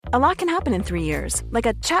A lot can happen in 3 years, like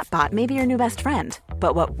a chatbot may be your new best friend.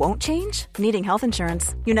 But what won't change? Needing health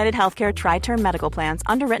insurance. United Healthcare Tri-Term Medical Plans,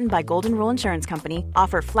 underwritten by Golden Rule Insurance Company,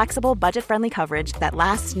 offer flexible, budget-friendly coverage that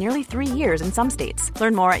lasts nearly 3 years in some states.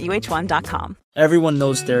 Learn more at uh1.com. Everyone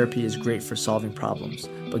knows therapy is great for solving problems,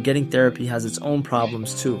 but getting therapy has its own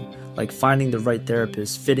problems too, like finding the right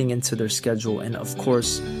therapist, fitting into their schedule, and of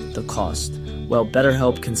course, the cost. Well,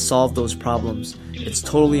 BetterHelp can solve those problems. It's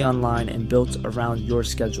totally online and built around your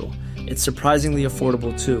schedule. It's surprisingly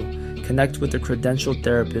affordable too. Connect with a credentialed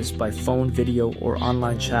therapist by phone, video, or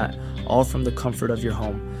online chat, all from the comfort of your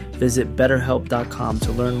home. Visit BetterHelp.com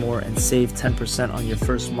to learn more and save 10% on your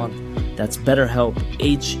first month. That's BetterHelp,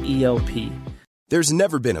 H-E-L-P. There's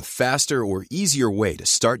never been a faster or easier way to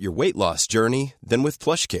start your weight loss journey than with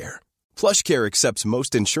PlushCare. PlushCare accepts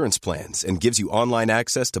most insurance plans and gives you online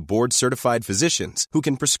access to board-certified physicians who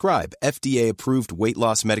can prescribe FDA-approved weight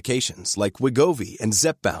loss medications like Wegovy and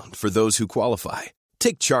Zepbound for those who qualify.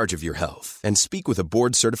 Take charge of your health and speak with a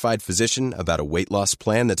board-certified physician about a weight loss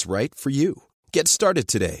plan that's right for you. Get started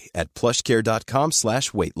today at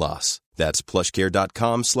plushcare.com/weight-loss. That's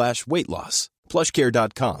plushcare.com/weight-loss.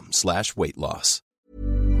 plushcare.com/weight-loss.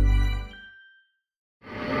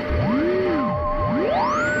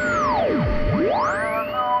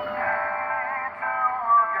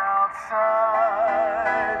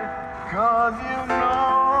 Cause you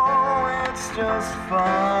know it's just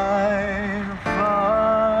fine,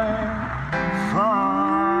 fine, fine.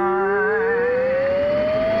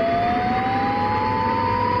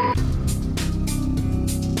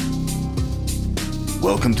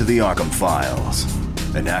 Welcome to the Arkham Files,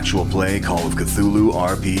 an actual play Call of Cthulhu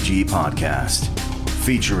RPG podcast,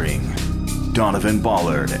 featuring Donovan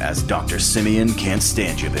Ballard as Dr. Simeon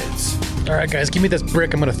Konstantievitz. Alright guys, give me this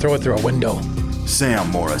brick, I'm gonna throw it through a window. Sam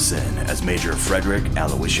Morrison as Major Frederick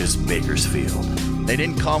Aloysius Bakersfield. They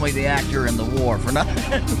didn't call me the actor in the war for nothing.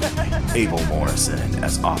 Abel Morrison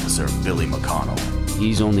as Officer Billy McConnell.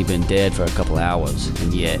 He's only been dead for a couple hours,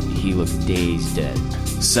 and yet he looks dazed dead.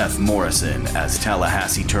 Seth Morrison as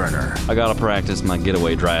Tallahassee Turner. I gotta practice my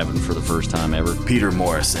getaway driving for the first time ever. Peter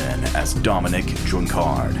Morrison as Dominic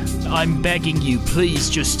Drunkard. I'm begging you, please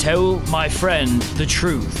just tell my friend the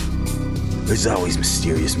truth. There's always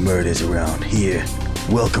mysterious murders around here.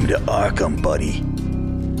 Welcome to Arkham, buddy.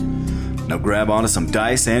 Now grab onto some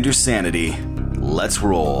dice and your sanity. Let's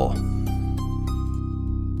roll.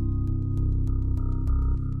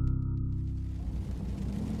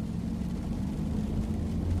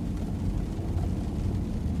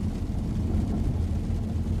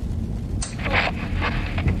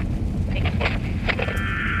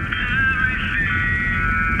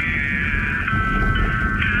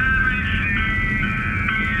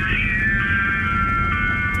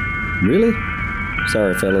 Really?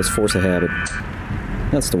 Sorry, fellas, force of habit.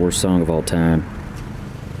 That's the worst song of all time.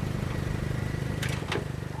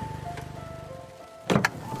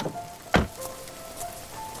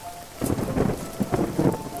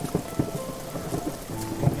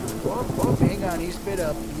 Hang on, he's spit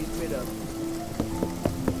up.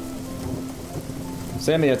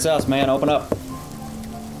 Sammy, it's us, man. Open up.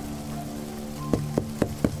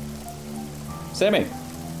 Sammy,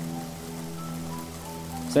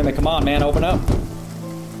 come on, man. Open up.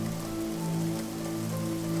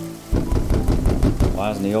 Why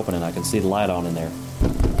isn't he opening? I can see the light on in there.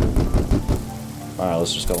 Alright,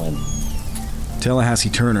 let's just go in. Tallahassee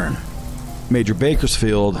Turner, Major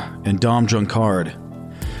Bakersfield, and Dom Drunkard.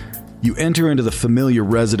 You enter into the familiar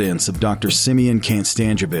residence of Dr. Simeon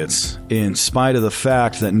Konstantievitz, in spite of the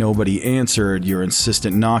fact that nobody answered your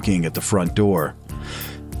insistent knocking at the front door.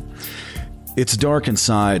 It's dark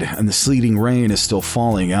inside, and the sleeting rain is still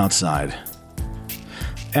falling outside.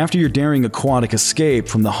 After your daring aquatic escape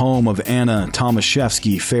from the home of Anna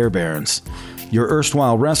Tomaszewski Fairbairns, your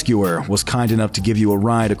erstwhile rescuer was kind enough to give you a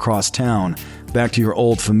ride across town back to your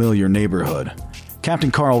old familiar neighborhood.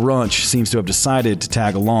 Captain Carl Runch seems to have decided to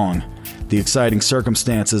tag along. The exciting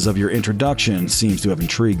circumstances of your introduction seems to have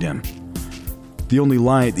intrigued him. The only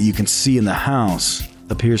light that you can see in the house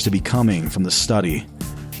appears to be coming from the study,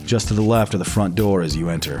 just to the left of the front door as you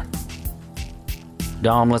enter.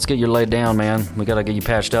 Dom, let's get you laid down, man. We gotta get you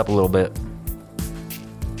patched up a little bit.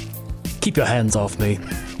 Keep your hands off me.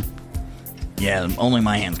 Yeah, only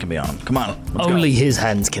my hands can be on him. Come on, let's Only go. his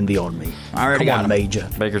hands can be on me. I already Come got on, him. Major.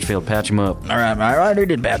 Bakersfield, patch him up. All right, I already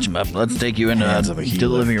did patch him up. Let's take you into the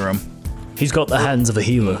living room. He's got the hands of a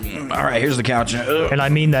healer. All right, here's the couch. And I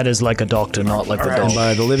mean that as like a doctor, not like the dog. And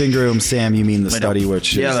by the living room, Sam, you mean the study,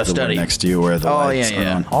 which Yeah, is the the study. one next to you where the lights are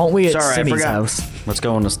on. Aren't we at Sorry, I Simmy's forgot. house? Let's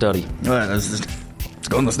go in the study. Let's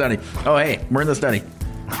go in the study. Oh, hey, we're in the study.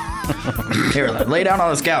 Here, lay down on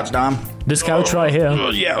this couch, Dom. This couch right here.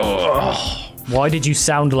 Yeah. Why did you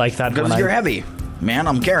sound like that? Because you're heavy. Man,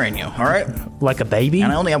 I'm carrying you, all right? Like a baby?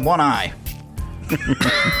 And I only have one eye.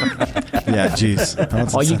 Yeah,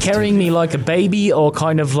 jeez. Are you carrying me like a baby or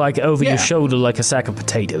kind of like over your shoulder like a sack of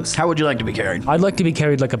potatoes? How would you like to be carried? I'd like to be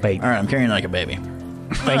carried like a baby. All right, I'm carrying you like a baby.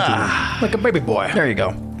 Thank you. Like a baby boy. There you go.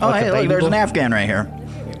 Oh, Like a hey, look, baby there's boy? an Afghan right here.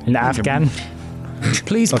 An Afghan?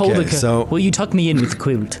 Please pull Okay, the... Will you tuck me in with the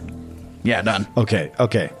quilt? Yeah, done. Okay.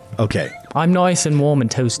 I'm nice and warm and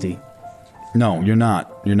toasty. No, you're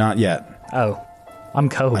not. You're not yet. Oh. I'm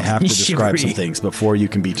cold. I have to describe some shivery. things before you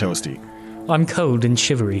can be toasty. I'm cold and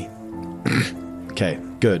shivery. Okay,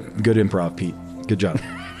 good improv, Pete. Good job.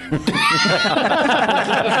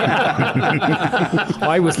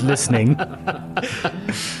 I was listening.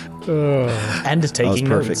 And taking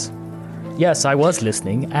perfect. notes. Yes, I was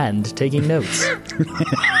listening and taking notes.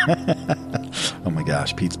 Oh my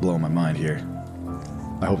gosh, Pete's blowing my mind here.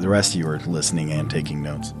 I hope the rest of you are listening and taking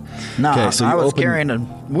notes. No, Okay, so I you was open- carrying a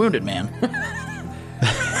wounded man.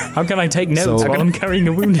 How can I take notes So- while I'm carrying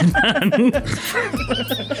a wounded man?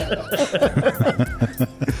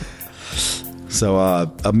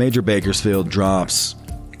 So, Major Bakersfield drops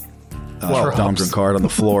Dom Drunkard on the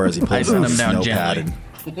floor as he I pulls sent out him a down notepad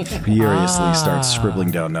gently. and furiously starts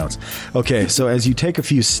scribbling down notes. Okay, so as you take a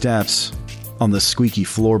few steps on the squeaky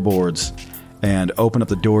floorboards and open up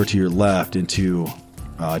the door to your left into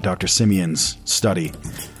Dr. Simeon's study,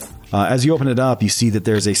 as you open it up, you see that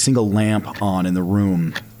there's a single lamp on in the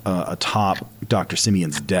room atop Dr.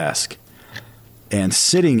 Simeon's desk. And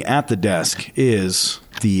sitting at the desk is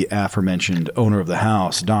the aforementioned owner of the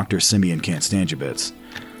house, Dr. Simeon Kanstanjevitz.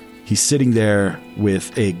 He's sitting there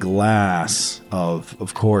with a glass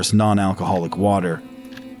of course, non-alcoholic water.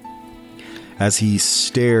 As he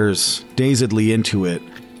stares dazedly into it,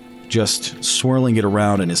 just swirling it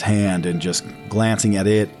around in his hand and just glancing at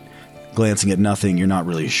it, glancing at nothing, you're not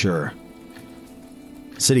really sure.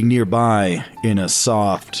 Sitting nearby in a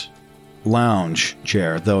soft lounge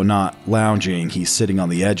chair, though not lounging, he's sitting on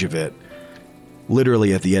the edge of it,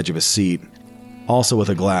 literally at the edge of a seat, also with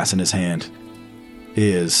a glass in his hand,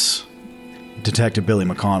 is Detective Billy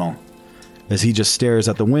McConnell, as he just stares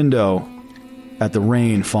at the window at the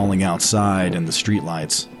rain falling outside and the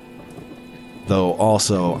streetlights, though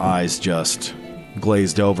also eyes just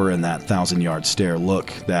glazed over in that 1,000-yard stare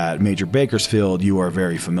look that Major Bakersfield you are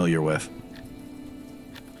very familiar with.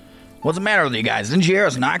 What's the matter with you guys? Didn't you hear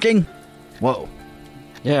us knocking? Whoa.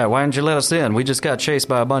 Yeah, why didn't you let us in? We just got chased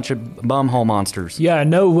by a bunch of bumhole monsters. Yeah,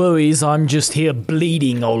 no worries. I'm just here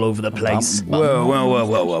bleeding all over the place.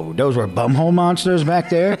 Whoa. Those were bumhole monsters back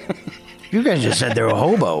there? You guys just said they were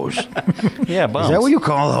hobos. Yeah, bums. Is that what you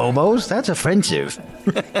call hobos? That's offensive.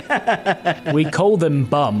 We call them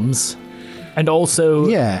bums. And also,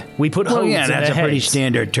 we put holes in that's their a pretty heads.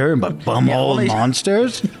 standard term, but bumhole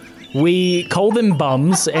monsters? We call them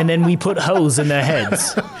bums, and then we put holes in their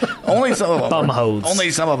heads. Only some of them. Bum holes.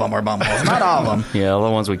 Only some of them were bum holes. Not all of them. Yeah, the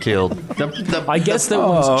ones we killed. I guess the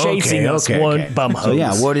ones chasing us weren't bum holes. So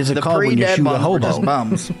yeah, what is it The called when you pre-dead shoot a bums were hobo? just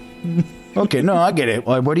bums. Okay, no, I get it.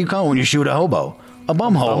 What do you call it when you shoot a hobo? A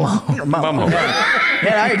bumhole. Bum hole. Yeah,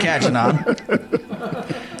 now you're catching on.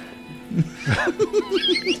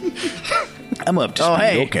 I'm up to Oh, speed.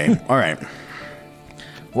 hey. Okay, all right.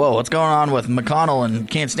 Whoa, what's going on with McConnell and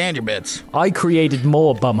Can't Stand Your Bits? I created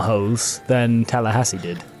more bum holes than Tallahassee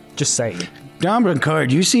did. Just saying. Dom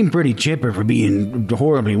Drunkard, you seem pretty chipper for being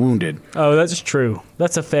horribly wounded. Oh, that's true.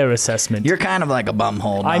 That's a fair assessment. You're kind of like a bum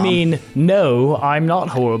hole, I Dom. mean, no, I'm not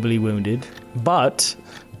horribly wounded, but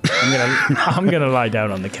I'm gonna lie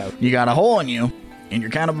down on the couch. You got a hole in you, and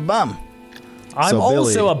you're kind of a bum. I'm So,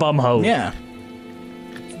 also Billy- a bum hole. Yeah.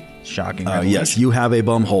 Shocking. Yes, revelation. you have a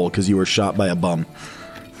bum hole because you were shot by a bum.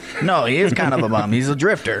 No, he is kind of a bum. He's a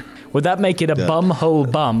drifter. Would that make it a bum hole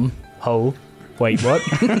hole? Wait, what?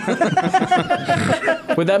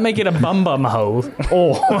 Would that make it a bum hole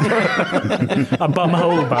or a bum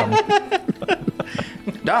hole bum?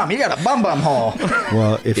 Dom, you got a bum hole.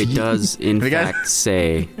 Well, if It does, in Have you guys- fact,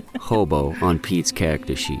 say hobo on Pete's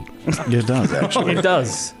character sheet. It does, actually. It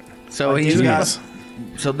does. So he's got. Jeez.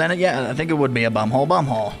 So then, yeah, I think it would be a bum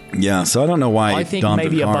hole. Yeah, so I don't know why I think Dom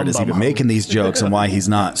maybe a Drunkard is bum even hole. making these jokes and why he's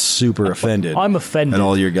not super offended. I'm offended. At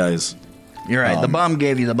all your guys. You're right. The bum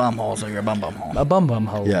gave you the bum hole, so you're a bum hole. A bum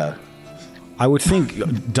hole. Yeah. I would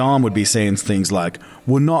think Dom would be saying things like,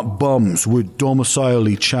 "We're not bums, we're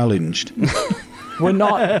domicilially challenged." We're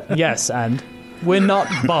not. Yes, and we're not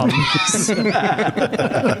bums.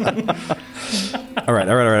 All right.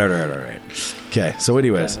 Okay, so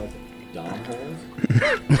anyways.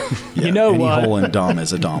 You know any what? hole in Dom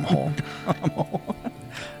is a Dom hole.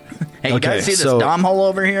 Hey, you guys see this dom hole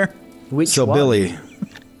over here? Which one?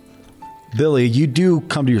 Billy, you do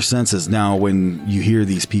come to your senses now when you hear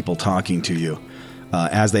these people talking to you,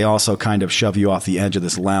 as they also kind of shove you off the edge of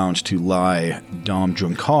this lounge to lie Dom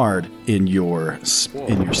Drunkard in your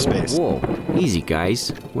space. Whoa, easy guys.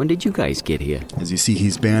 When did you guys get here? As you see,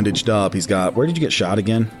 he's bandaged up. He's got... Where did you get shot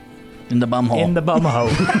again? In the bum hole. In the bum hole.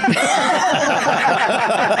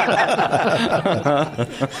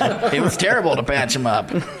 It was terrible to patch him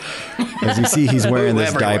up. As you see, he's wearing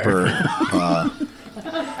this diaper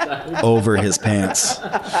over his pants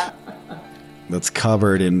that's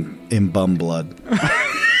covered in bum blood.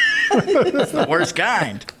 It's the worst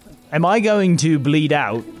kind. Am I going to bleed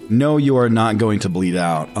out? No, you are not going to bleed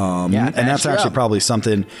out. And that's actually up. probably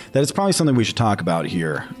something we should talk about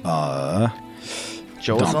here.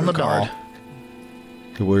 Show us on the doll.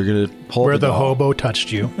 We're gonna pull where the doll. hobo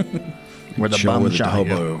touched you. Where the bum shot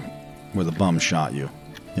you. Where the bum shot you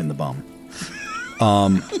in the bum.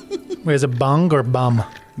 Wait, is it bung or bum?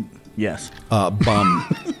 Yes.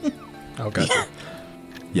 Bum. Okay.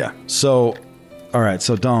 Yeah. So, all right.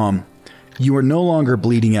 So, Dom, you are no longer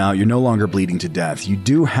bleeding out. You're no longer bleeding to death. You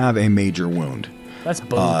do have a major wound. That's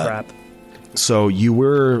bullcrap. So you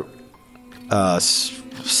were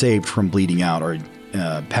saved from bleeding out or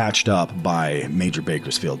patched up by Major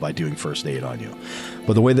Bakersfield by doing first aid on you.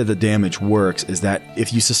 But the way that the damage works is that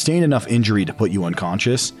if you sustain enough injury to put you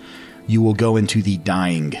unconscious, you will go into the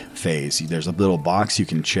dying phase. There's a little box you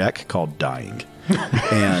can check called dying.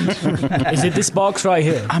 And is it this box right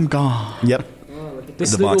here? I'm gone. Yep.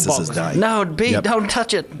 This the box that says dying. No, Pete, don't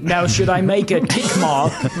touch it. Now, should I make a tick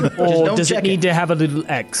mark, or does it need to have a little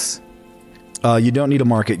X? You don't need to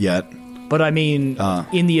mark it yet. But I mean,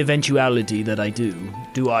 in the eventuality that I do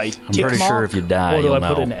I tick I'm pretty mark, sure if you die, or do you'll I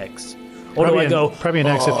know. put an X? Or do I go... Probably an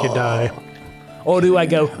X if you die. Or do I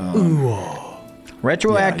go, ooh.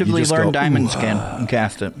 Retroactively learn Diamond Skin and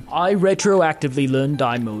cast it. I retroactively learn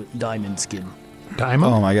Diamond Skin.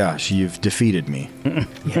 Diamond? Oh my gosh, you've defeated me.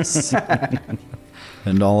 Yes.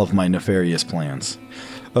 And all of my nefarious plans.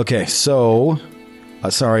 Okay, so...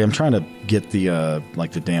 sorry, I'm trying to get the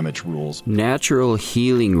damage rules. Natural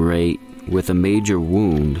healing rate with a major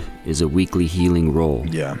wound is a weekly healing roll.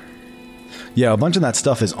 Yeah. Yeah, a bunch of that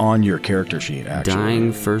stuff is on your character sheet, actually.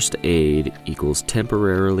 Dying first aid equals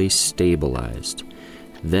temporarily stabilized.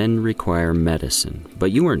 Then require medicine.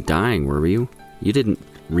 But you weren't dying, were you? You didn't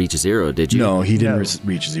reach zero, did you? No, he didn't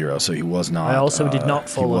reach zero, so he was not. I also did not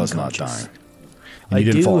fall He was unconscious. not dying. And I you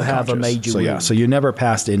didn't do fall have a unconscious. major So yeah, wound. so you never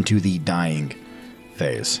passed into the dying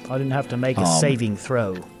phase. I didn't have to make a saving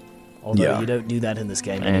throw. Although you don't do that in this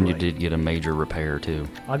game And anyway. you did get a major repair, too.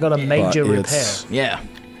 I got a major But repair. Yeah.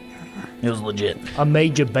 It was legit. A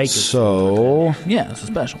major baker. So... Yeah, it's a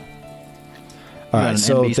special. All got right, an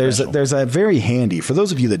so NB there's a very handy, for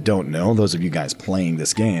those of you that don't know, those of you guys playing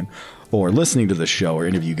this game or listening to the show or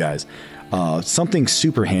any of you guys, something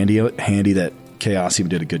super handy that Chaosium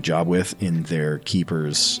did a good job with in their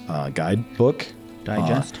Keeper's guidebook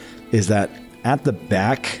Digest. is that at the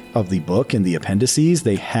back of the book in the appendices,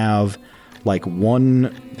 they have like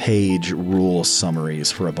 1-page rule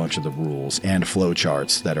summaries for a bunch of the rules and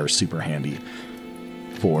flowcharts that are super handy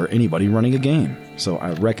for anybody running a game. So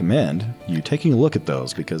I recommend you taking a look at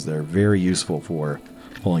those because they're very useful for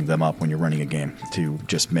pulling them up when you're running a game to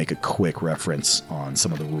just make a quick reference on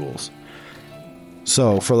some of the rules.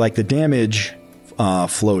 So for like the damage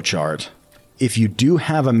flowchart, if you do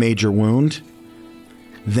have a major wound,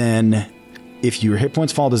 then if your hit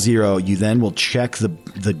points fall to 0, you then will check the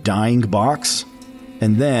dying box,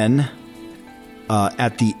 and then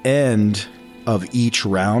at the end of each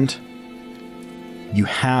round, you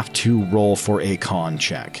have to roll for a con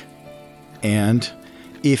check. And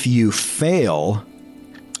if you fail,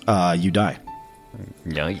 you die.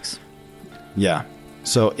 Yikes. Yeah.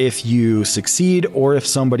 So if you succeed or if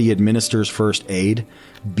somebody administers first aid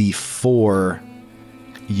before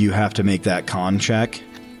you have to make that con check,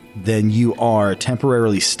 then you are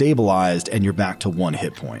temporarily stabilized and you're back to 1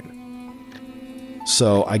 hit point.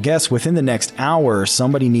 So I guess within the next hour,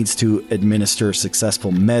 somebody needs to administer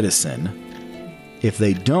successful medicine. If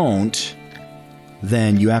they don't,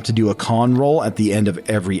 then you have to do a con roll at the end of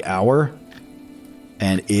every hour.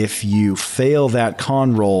 And if you fail that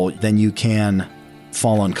con roll, then you can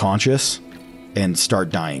fall unconscious and start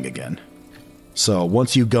dying again. So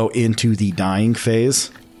once you go into the dying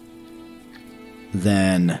phase,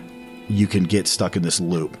 then you can get stuck in this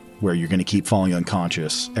loop where you're going to keep falling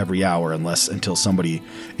unconscious every hour until somebody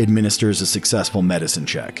administers a successful medicine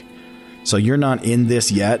check. So you're not in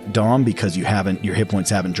this yet, Dom, because your hit points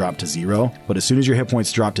haven't dropped to 0. But as soon as your hit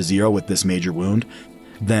points drop to 0 with this major wound,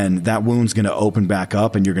 then that wound's going to open back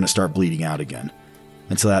up and you're going to start bleeding out again.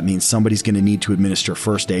 And so that means somebody's going to need to administer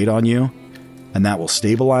first aid on you, and that will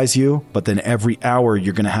stabilize you. But then every hour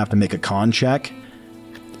you're going to have to make a con check,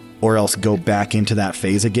 or else go back into that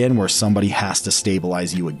phase again where somebody has to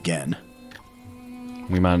stabilize you again.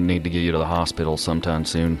 We might need to get you to the hospital sometime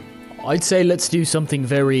soon. I'd say let's do something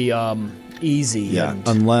very easy. Yeah, and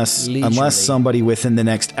unless somebody within the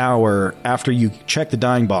next hour, after you check the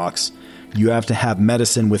dying box, you have to have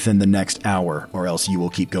medicine within the next hour, or else you will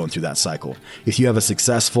keep going through that cycle. If you have a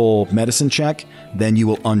successful medicine check, then you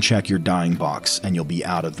will uncheck your dying box, and you'll be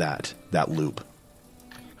out of that loop.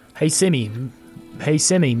 Hey, Simi,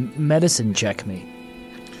 medicine check me.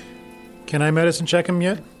 Can I medicine check him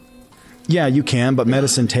yet? Yeah, you can, but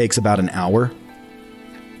medicine takes about an hour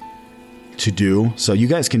to do, so you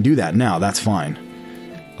guys can do that now. That's fine.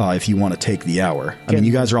 If you want to take the hour. I mean,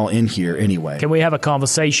 you guys are all in here anyway. Can we have a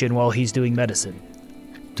conversation while he's doing medicine?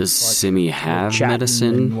 Does Simi have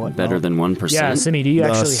medicine better than 1%? Yeah, Simi, do you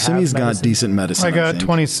actually have Simi's medicine? got decent medicine, I got think.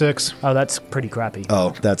 26. Oh, that's pretty crappy.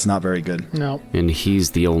 Oh, that's not very good. No. And he's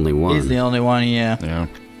the only one. He's the only one, yeah. Yeah.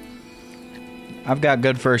 I've got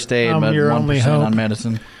good first aid, but your only 1% hope. on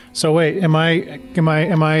medicine. So wait, am I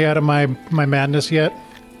out of my madness yet?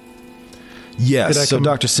 Yes, so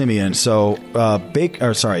Dr. Simeon, so not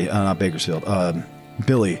Bakersfield,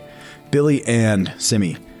 Billy and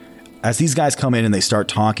Simi, as these guys come in and they start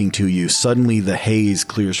talking to you, suddenly the haze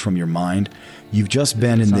clears from your mind. You've just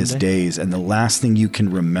been in this daze, and the last thing you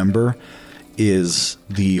can remember is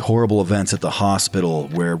the horrible events at the hospital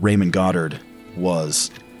where Raymond Goddard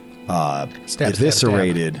was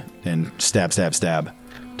eviscerated and stab,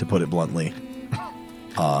 to put it bluntly,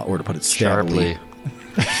 or to put it stably.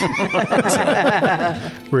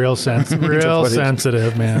 Real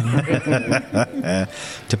sensitive, man.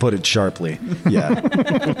 To put it sharply, yeah.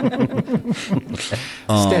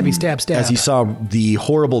 Stabby, stab. As you saw the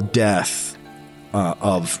horrible death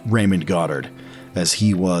of Raymond Goddard, as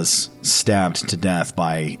he was stabbed to death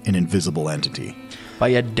by an invisible entity. By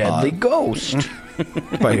a deadly ghost.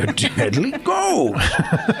 By a deadly ghost.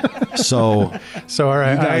 So all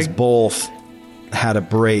right, you guys both had a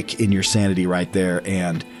break in your sanity right there,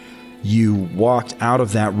 and you walked out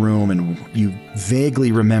of that room, and you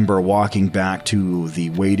vaguely remember walking back to the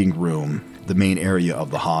waiting room, the main area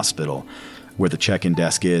of the hospital, where the check-in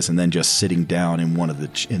desk is, and then just sitting down in one of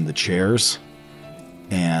the chairs,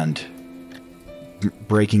 and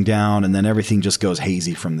breaking down, and then everything just goes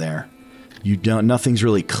hazy from there. Nothing's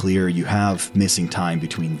really clear. You have missing time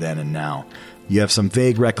between then and now. You have some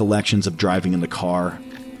vague recollections of driving in the car,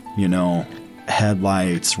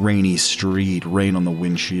 headlights, rainy street, rain on the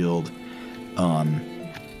windshield,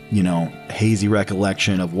 hazy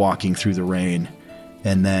recollection of walking through the rain,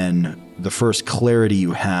 and then the first clarity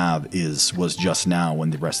you have was just now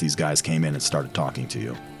when the rest of these guys came in and started talking to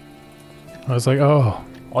you. I was like, oh.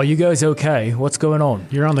 Are you guys okay? What's going on?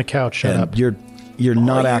 You're on the couch, shut up. You're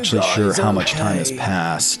not actually sure how much time has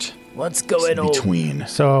passed. What's going on? Between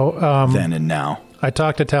then and now. I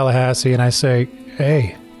talk to Tallahassee and I say,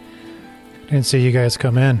 hey, didn't see you guys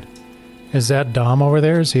come in. Is that Dom over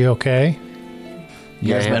there? Is he okay?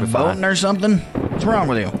 You guys been voting or something? What's wrong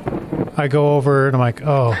with you? I go over and I'm like,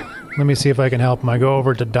 oh, let me see if I can help him. I go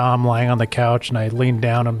over to Dom lying on the couch and I lean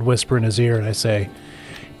down and whisper in his ear and I say,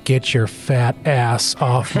 get your fat ass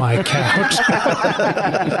off my couch.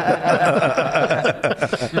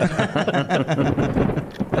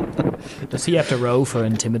 Does he have to roll for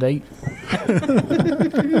intimidate?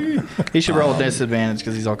 He should roll disadvantage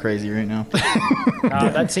because he's all crazy right now.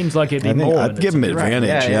 That seems like it'd be more. I'd give him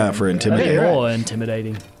advantage, for intimidating. More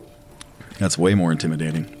intimidating. That's way more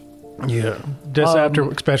intimidating. Yeah, just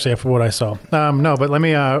especially after what I saw. No, but let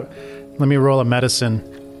me roll a medicine.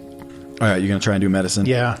 All right, you're gonna try and do medicine.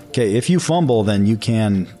 Yeah. Okay, if you fumble, then you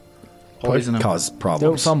can poison him. Cause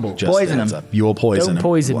problems. Don't fumble. Just poison him. You will poison him.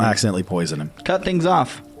 Poison You'll him. accidentally poison him. Cut things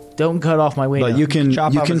off. Don't cut off my wiener. But you can his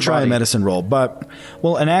try body. a medicine roll. But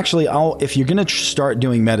and actually, if you're gonna start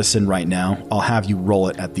doing medicine right now, I'll have you roll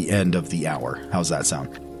it at the end of the hour. How's that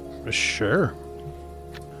sound? Sure.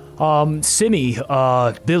 Simi,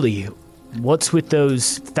 Billy, what's with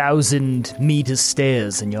those 1,000-meter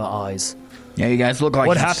stares in your eyes? Yeah, you guys look like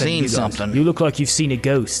What you've happened, seen you guys? something. You look like you've seen a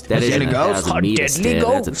ghost. That Seen isn't a a ghost? 1,000-meter deadly stare.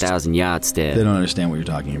 That's a ghost. 1,000-yard stare. They don't understand what you're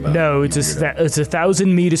talking about. No, it's a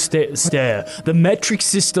 1,000-meter stare. The metric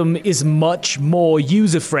system is much more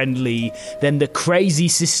user-friendly than the crazy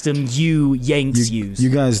system you Yanks use. You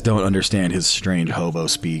guys don't understand his strange hobo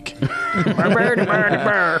speak.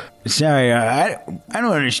 Sorry, I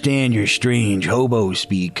don't understand your strange hobo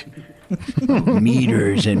speak.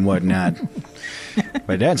 meters and whatnot.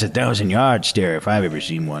 But that's 1,000-yard stare if I've ever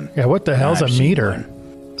seen one. Yeah, what the hell's a meter?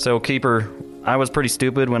 So, Keeper, I was pretty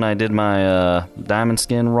stupid when I did my diamond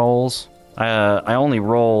skin rolls. I only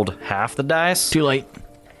rolled half the dice. Too late.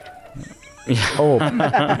 Oh.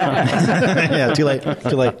 Yeah, too late.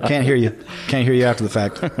 Can't hear you. Can't hear you after the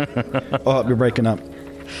fact. Oh, you're breaking up.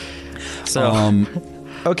 So,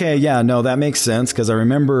 okay, yeah, no, that makes sense because I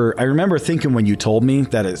remember thinking when you told me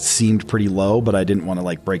that it seemed pretty low, but I didn't want to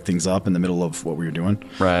like break things up in the middle of what we were doing.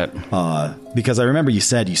 Right. Because I remember you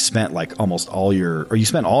said you spent like all your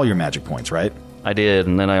magic points, right? I did,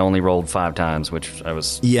 and then I only rolled 5 times, which I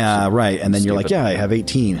was... Yeah, right. And then you're like, stupid. yeah, I have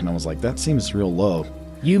 18. And I was like, that seems real low.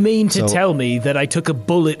 You mean to tell me that I took a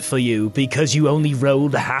bullet for you because you only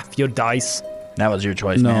rolled half your dice? That was your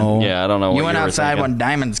choice, No. man. Yeah, I don't know what You went were outside thinking. when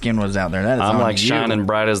Diamond Skin was out there. That is I'm on like you. shining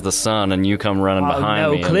bright as the sun, and you come running behind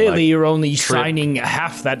me. No, clearly and, like, you're only tripped shining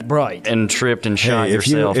half that bright. and tripped and shot Hey, if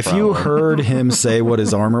you yourself. heard him say what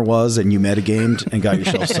his armor was and you metagamed and got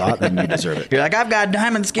yourself shot, then you deserve it. You're like, I've got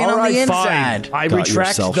Diamond Skin All on right, the fine. inside. I Got retract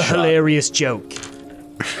yourself the shot. hilarious joke.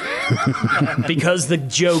 Because the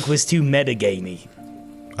joke was too metagamey.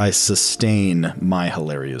 I sustain my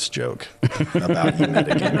hilarious joke about you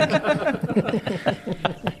metagaming.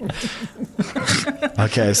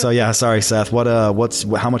 Okay, so yeah, sorry, Seth.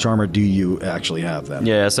 How much armor do you actually have then?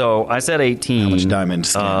 Yeah, so I said 18. How much diamond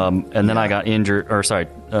skin? And then I got injured, or sorry,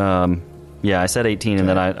 yeah, I said 18, and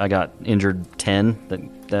then I got injured 10.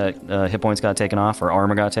 That hit points got taken off, or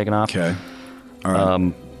armor got taken off. Okay. All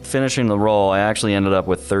right. Finishing the roll, I actually ended up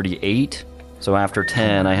with 38. So after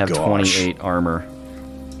 10, I have gosh. 28 armor.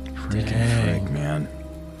 Frig, man.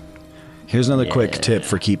 Here's another quick tip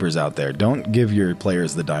for keepers out there. Don't give your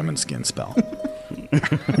players the diamond skin spell.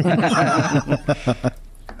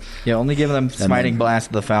 Yeah, only give them Smiting Blast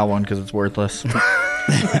to the foul one because it's worthless.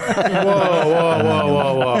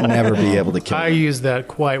 Whoa. Never be able to kill I them. used that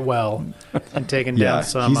quite well and taken down Yeah,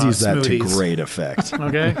 some he's used that to smoothies. great effect.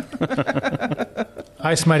 Okay.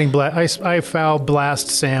 I foul blast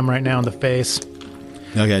Sam right now in the face.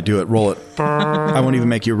 Okay, do it. Roll it. I won't even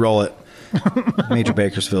make you roll it. Major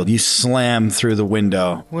Bakersfield, you slam through the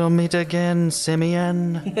window. We'll meet again,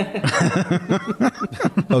 Simeon.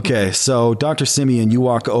 Okay, so Dr. Simeon, you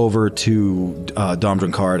walk over to Dom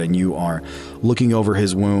Drunkard and you are looking over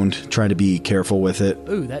his wound, trying to be careful with it.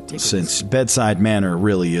 Ooh, that tickles. Since bedside manner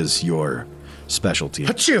really is your specialty.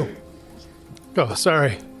 Achoo! Oh,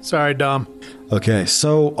 sorry. Sorry, Dom. Okay,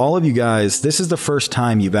 so all of you guys, this is the first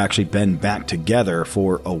time you've actually been back together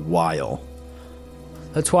for a while.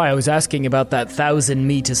 That's why I was asking about that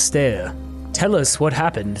 1,000-meter stare. Tell us what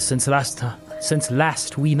happened since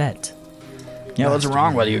last we met. Yeah, what's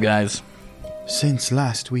wrong with you guys? Since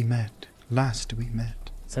last we met.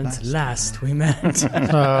 Since last we met.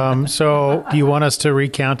 So, do you want us to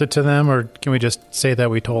recount it to them, or can we just say that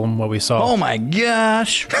we told them what we saw? Oh my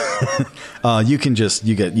gosh! You can just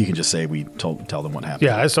say we tell them what happened.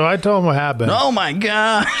 Yeah, so I told them what happened. Oh my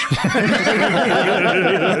gosh!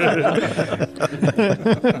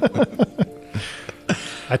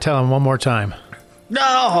 I tell them one more time.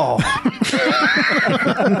 No!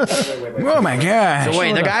 Oh my gosh. So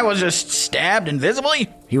wait, the guy was just stabbed invisibly?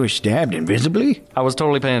 He was stabbed invisibly? I was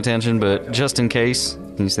totally paying attention, but just in case,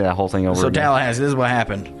 can you say that whole thing over So again? Tallahassee, this is what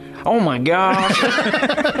happened. Oh my gosh!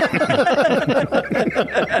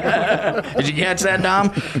 Did you catch that,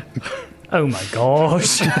 Dom? Oh my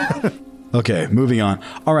gosh. Okay, moving on.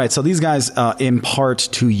 All right, so these guys impart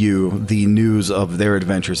to you the news of their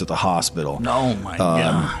adventures at the hospital. Oh my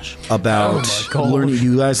gosh. About learning,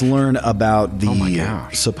 you guys learn about the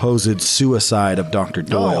supposed suicide of Dr.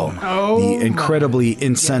 Doyle. The incredibly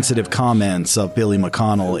insensitive comments of Billy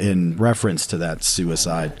McConnell in reference to that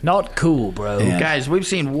suicide. Not cool, bro. And- Guys, we've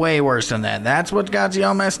seen way worse than that. That's what got you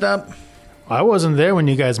all messed up? I wasn't there when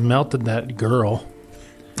you guys melted that girl.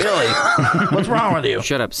 Billy, what's wrong with you?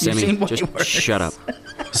 Shut up, You've Simmy. seen way Just worse. shut up.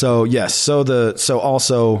 So yes, so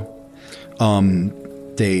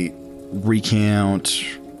they recount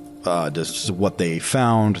what they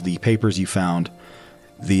found, the papers you found,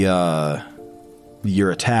 your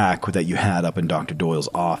attack that you had up in Dr. Doyle's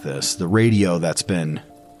office, the radio that's been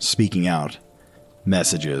speaking out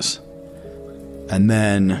messages, and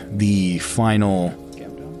then the final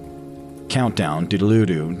countdown.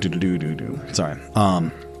 Sorry.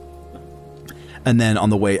 And then on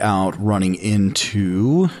the way out, running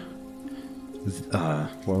into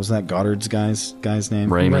what was that Goddard's guy's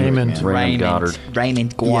name? Raymond Goddard.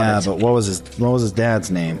 Raymond Goddard. Yeah, but what was his dad's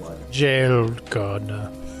name? Gerald Goddard.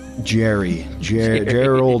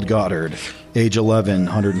 Gerald Goddard, age 11,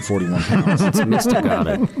 141 pounds. It's Mr.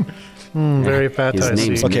 Goddard. Very fat. His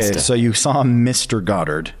name's Okay, Mister. so you saw Mr.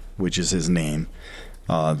 Goddard, which is his name.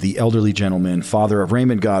 The elderly gentleman, father of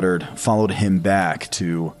Raymond Goddard, followed him back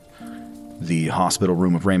to the hospital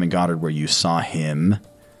room of Raymond Goddard, where you saw him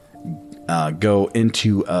go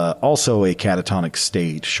into also a catatonic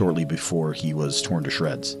state shortly before he was torn to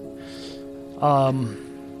shreds.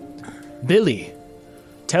 Billy,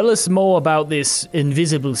 tell us more about this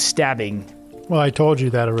invisible stabbing. Well, I told you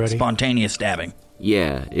that already. Spontaneous stabbing.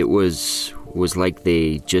 Yeah, it was like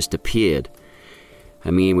they just appeared.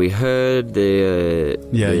 I mean, we heard the...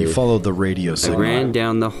 you followed the radio I signal. ran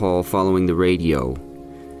down the hall following the radio.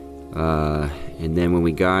 And then when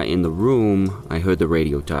we got in the room, I heard the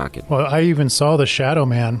radio talking. Well, I even saw the Shadow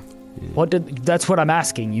Man. That's what I'm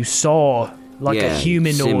asking. You saw a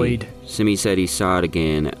humanoid. Simi said he saw it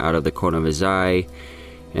again out of the corner of his eye,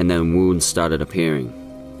 and then wounds started appearing.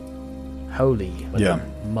 Holy Yeah.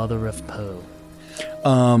 mother of pearl.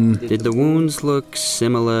 Did the wounds look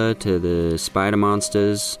similar to the spider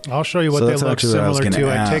monsters? I'll show you what So they that's look actually what I was similar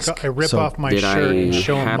gonna to. ask. I rip So off my Did shirt I and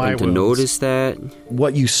show him my happen to wounds. notice that?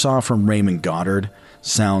 What you saw from Raymond Goddard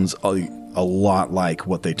sounds a lot like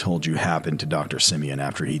what they told you happened to Dr. Simeon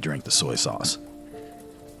after he drank the soy sauce.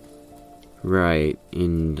 Right,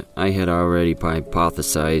 and I had already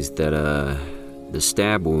hypothesized that the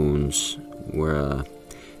stab wounds were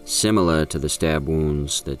similar to the stab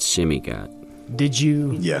wounds that Simi got. Did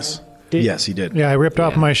you? Yes. Yes, he did. Yeah, I ripped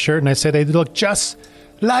off my shirt and I said they look just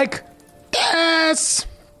like this.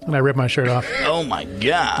 And I ripped my shirt off. Oh my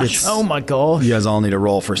gosh. Oh my gosh. You guys all need to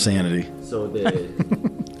roll for sanity.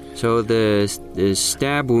 So the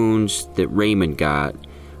stab wounds that Raymond got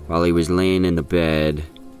while he was laying in the bed,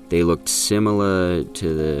 they looked similar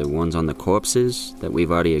to the ones on the corpses that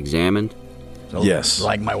we've already examined. Yes.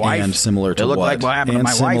 Like my wife? And similar to They look what? like what happened to and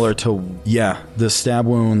my similar wife? to, the stab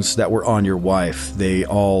wounds that were on your wife, they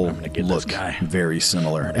all look very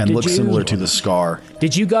similar and Did look you- similar to the scar.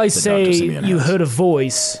 Did you guys that say Dr. Simeon you has. heard a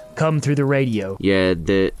voice come through the radio? Yeah,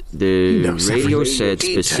 the radio said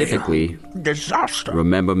specifically, Disaster.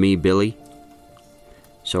 "Remember me, Billy?"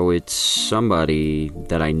 So it's somebody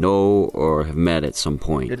that I know or have met at some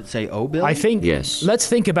point. Did it say, "Oh, Billy"? I think. Yes. Let's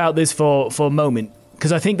think about this for a moment,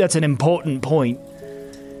 because I think that's an important point.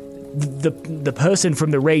 The person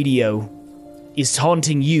from the radio is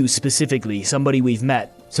taunting you specifically, somebody we've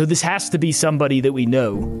met. So this has to be somebody that we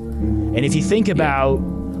know. And if you think about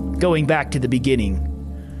going back to the beginning,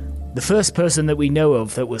 the first person that we know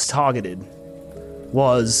of that was targeted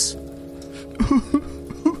was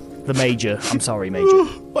the Major. I'm sorry, Major.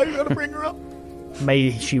 Why you gotta bring her up?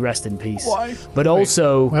 May she rest in peace. Why? But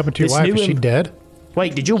also, What happened to your this wife? new Is she dead?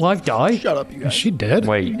 Wait, did your wife die? Shut up, you Is guys. she dead?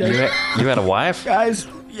 Wait, you had a wife? Guys,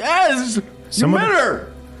 yes! Someone- You met her!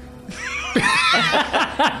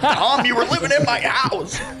 Tom, you were living in my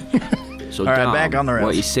house! So All right, Dom, back on the rails.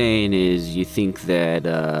 what you're saying is you think that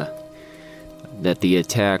that the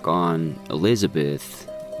attack on Elizabeth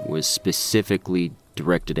was specifically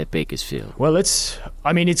directed at Bakersfield. Well, it's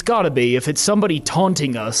got to be if it's somebody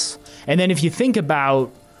taunting us. And then if you think about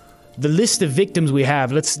the list of victims we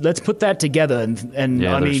have, let's put that together. And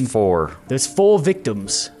Yeah, I there's mean, 4. there's 4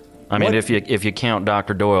 victims. I mean, What? if you count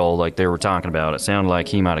Dr. Doyle, like they were talking about, it sounded like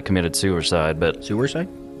he might have committed suicide. But Suicide?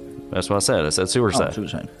 that's what I said. I said suicide. Oh,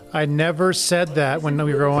 suicide. I never said that when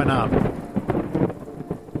we were growing up.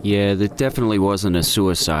 Yeah, that definitely wasn't a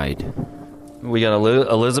suicide. We got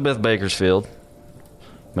Elizabeth Bakersfield.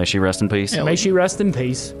 May she rest in peace. May she rest in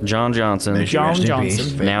peace. John Johnson. May she John rest in Johnson.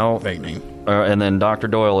 peace. Now, Fake name. and then Dr.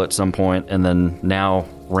 Doyle at some point, and then now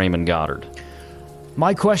Raymond Goddard.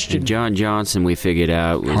 My question. And John Johnson, we figured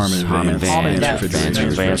out, was Harmon Harmon Vance. Vance.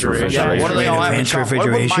 Advanced refrigeration. Yeah, what do they all have in Advanced common? What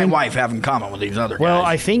would my refrigeration? wife have in common with these other guys? Well,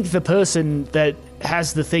 I think the person that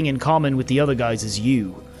has the thing in common with the other guys is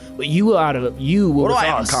you. But you were what with do I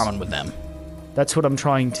have in us. common with them? That's what I'm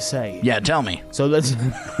trying to say. Yeah, tell me. So let's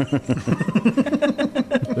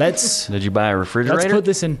Did you buy a refrigerator? let's put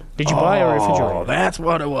this in. Did you buy a refrigerator? Oh, that's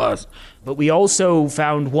what it was. But we also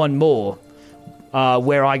found one more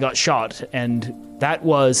where I got shot, and that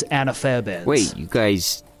was Anna Fairbanks. Wait, you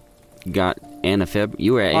guys got Anna Fairbanks?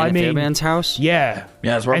 You were at Anna Fairbanks' house? Yeah.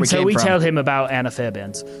 Yeah, that's where and we so came we from. tell him about Anna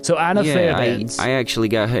Fairbanks. So Anna Fairbanks. I actually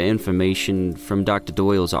got her information from Dr.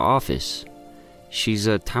 Doyle's office. She's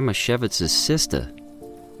Tomashevitz's sister.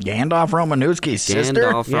 Gandalf Romanowski's sister?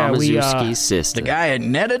 Gandalf Romanowski's sister. The guy had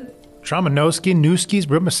netted? Tramanowski, Newski's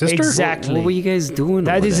my sister? Exactly. What were you guys doing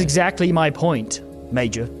That over is there? exactly my point,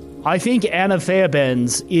 Major. I think Anna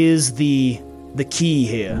Fairbanks is the key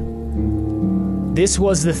here. This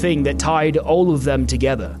was the thing that tied all of them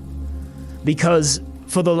together. Because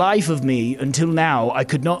for the life of me, until now, I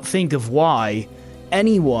could not think of why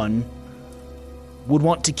anyone would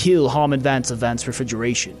want to kill Harmon Vance of Vance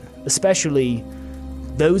Refrigeration, especially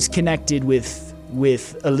those connected with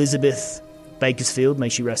Elizabeth Bakersfield, may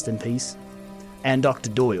she rest in peace, and Dr.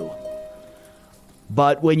 Doyle.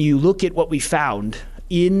 But when you look at what we found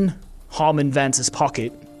in Harmon Vance's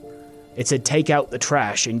pocket, it said take out the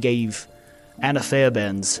trash and gave Anna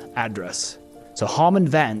Fairbairn's address. So Harmon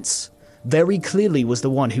Vance very clearly was the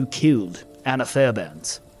one who killed Anna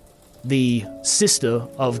Fairbairns, the sister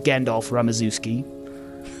of Gandalf Ramazuski.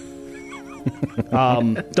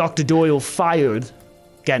 Dr. Doyle fired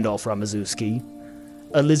Gandalf Ramazuski.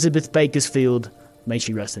 Elizabeth Bakersfield, may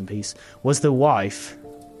she rest in peace, was the wife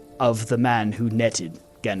of the man who netted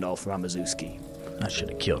Gandalf Ramazuski. I should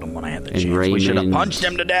have killed him when I had the And chance. We should have punched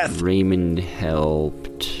him to death. Raymond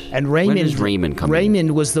helped. And Raymond, When does Raymond come in?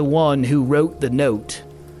 Raymond was the one who wrote the note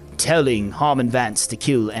telling Harmon Vance to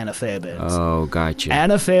kill Anna Fairbairns. Oh, gotcha.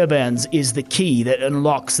 Anna Fairbairns is the key that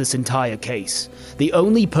unlocks this entire case. The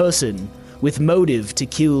only person with motive to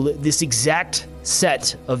kill this exact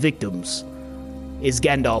set of victims is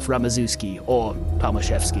Gandalf Ramazuski, or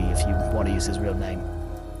Tomaszewski, if you want to use his real name.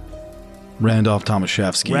 Randolph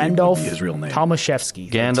Tomaszewski. Randolph would be his real name. Tomaszewski.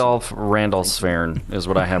 Gandalf Randolph-Sfern is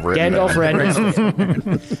what I have written. Gandalf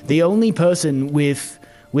Randolph. The only person with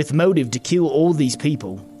motive to kill all these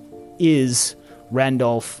people is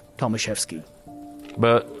Randolph Tomaszewski.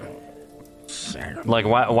 But, like,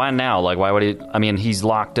 why now? Like, why would he... I mean, he's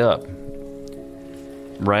locked up.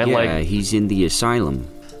 Right? Yeah, like, he's in the asylum.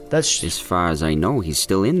 That's... As far as I know, he's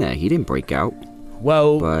still in there. He didn't break out.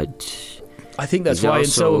 Well... But... I think that's he's why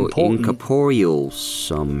it's so also important. Incorporeal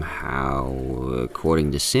somehow,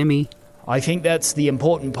 according to Simi. I think that's the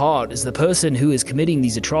important part, is the person who is committing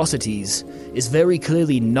these atrocities is very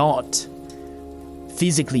clearly not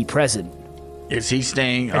physically present. Is he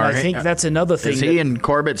staying... And I think that's another thing. Is he and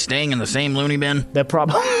Corbett staying in the same loony bin? They're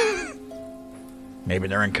probably... Maybe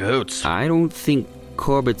they're in cahoots. I don't think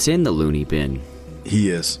Corbett's in the loony bin.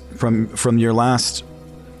 He is. From your last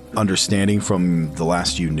understanding, from the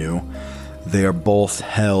last you knew, they are both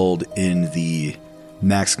held in the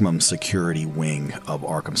maximum security wing of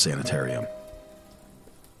Arkham Sanitarium,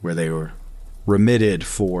 where they were remitted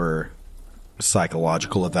for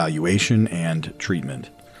psychological evaluation and treatment.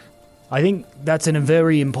 I think that's a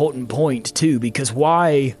very important point, too, because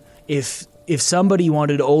why, if somebody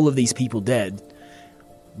wanted all of these people dead,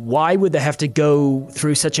 why would they have to go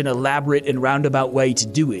through such an elaborate and roundabout way to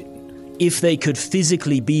do it, if they could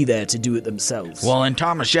physically be there to do it themselves? Well, and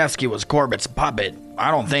Tomaszewski was Corbett's puppet.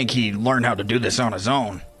 I don't think he learned how to do this on his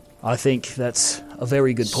own. I think that's a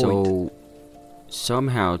very good point. So,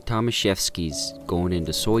 somehow Tomaszewski's going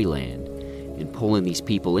into Soyland and pulling these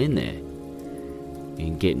people in there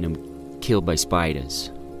and getting them killed by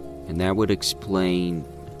spiders. And that would explain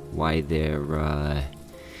why they're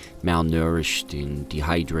malnourished and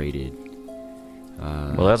dehydrated.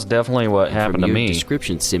 Well, that's definitely what happened to from me. Your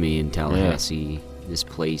description, Simi, in Tallahassee, this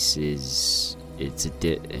place is...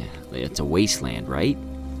 It's a wasteland, right?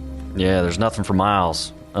 Yeah, there's nothing for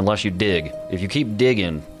miles, unless you dig. If you keep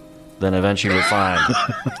digging, then eventually you'll find.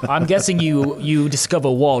 I'm guessing you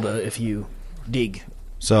discover water if you dig.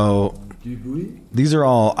 So, these are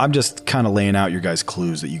all... I'm just kind of laying out your guys'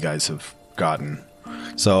 clues that you guys have gotten.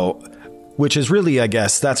 So... Which is really, I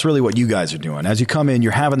guess, that's really what you guys are doing. As you come in,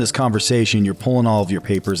 you're having this conversation, you're pulling all of your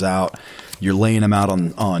papers out, you're laying them out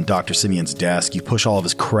on Dr. Simeon's desk, you push all of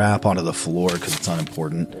his crap onto the floor because it's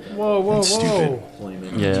unimportant. Whoa. Stupid.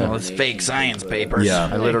 Yeah. Well, it's fake science papers. Yeah.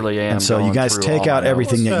 I literally am. And so you going guys through take all out my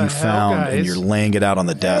everything notes. that you What the hell, found and guys? you're laying it out on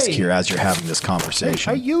the desk Hey. here as you're having this conversation.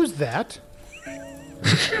 I used that.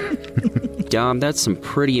 Dom, that's some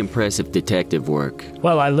pretty impressive detective work.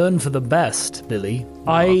 Well, I learned for the best, Billy.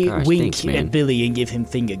 I gosh, wink thanks, man. at Billy and give him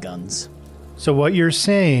finger guns. So what you're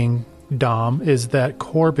saying, Dom, is that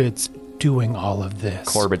Corbett's doing all of this.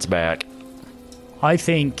 Corbett's back. I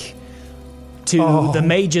think, to the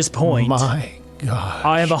Major's point, My God.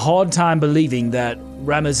 I have a hard time believing that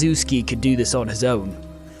Ramazuski could do this on his own.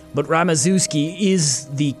 But Ramazuski is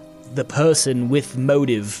the person with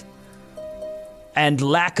motive and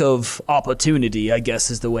lack of opportunity, I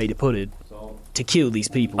guess is the way to put it, to kill these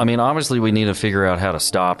people. I mean, obviously we need to figure out how to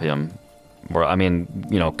stop him. Or, I mean,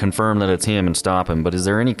 confirm that it's him and stop him. But is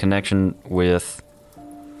there any connection with,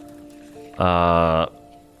 like,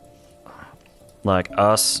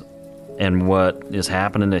 us and what is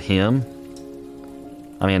happening to him?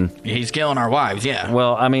 I mean... He's killing our wives, yeah.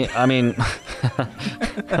 Well, I mean...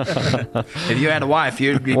 If you had a wife,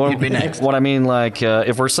 you'd be next. What I mean, like,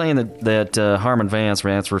 if we're saying that Harmon Vance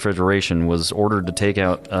Refrigeration was ordered to take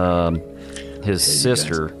out his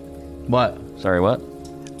sister... What? Sorry, what?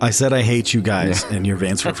 I said I hate you guys and your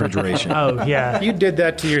Vance Refrigeration. Oh, yeah. You did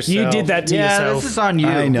that to yourself. You did that to yourself. This is on you.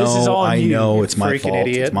 I know. This is on you. I know. It's my freaking fault.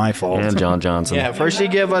 idiot. It's my fault. And John Johnson. Yeah, first you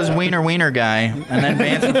give us Wiener Guy, and then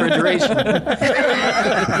Vance Refrigeration.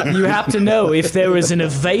 You have to know if there is an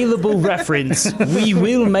available reference, we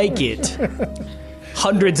will make it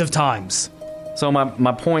hundreds of times. So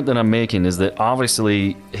my point that I'm making is that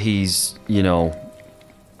obviously he's, never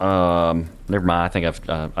mind. I think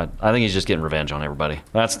I think he's just getting revenge on everybody.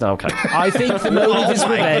 That's okay. I think the motive is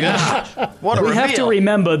revenge. What a We have to reveal.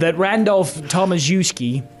 remember that Randolph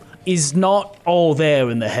Tomaszewski is not all there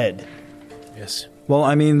in the head. Yes. Well,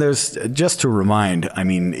 I mean, there's just to remind. I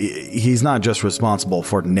mean, he's not just responsible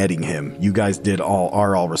for netting him. You guys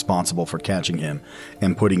are all responsible for catching him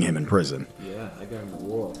and putting him in prison. Yeah, I got him in the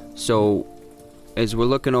wall. So, as we're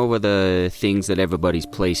looking over the things that everybody's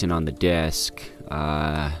placing on the desk,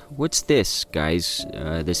 what's this, guys?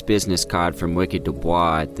 This business card from Wicked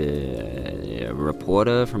Dubois, the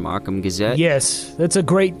reporter from Arkham Gazette? Yes, that's a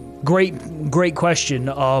great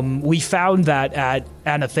question. We found that at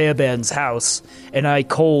Anna Fairbairn's house, and I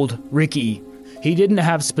called Ricky. He didn't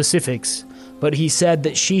have specifics, but he said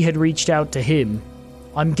that she had reached out to him.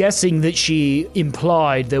 I'm guessing that she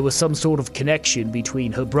implied there was some sort of connection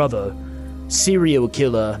between her brother, serial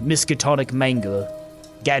killer Miskatonic Manga,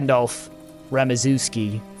 Gandalf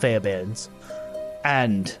Tomaszewski Fairbairns,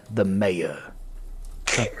 and the mayor.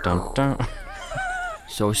 Dun, dun.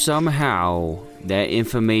 So somehow that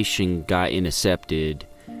information got intercepted,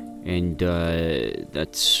 and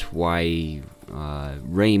that's why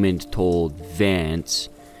Raymond told Vance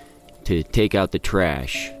to take out the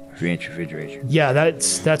trash. Vance Refrigeration. Yeah,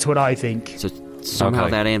 that's what I think. So somehow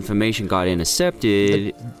that information got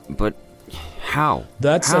intercepted, but how?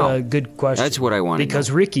 That's How? a good question. That's what I want to know.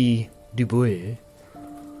 Because Ricky Dubois.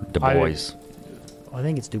 Dubois. I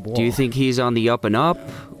think it's Dubois. Do you think he's on the up and up,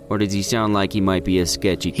 or does he sound like he might be a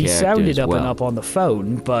sketchy He character sounded as up well? and up on the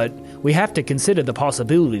phone, but we have to consider the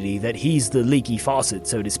possibility that he's the leaky faucet,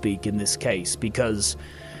 so to speak, in this case, because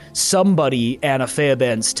somebody Anna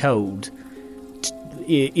Fairbairns told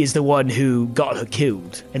is the one who got her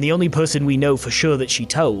killed, and the only person we know for sure that she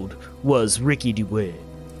told was Ricky Dubois.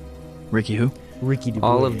 Ricky who? Ricky Dubois.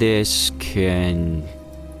 All of this can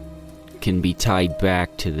be tied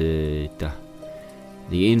back to the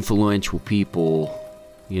influential people,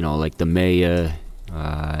 like the mayor.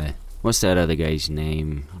 What's that other guy's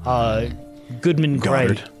name? Goodman Gray.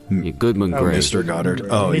 Goddard. Yeah, Goodman Gray. Mr. Goddard.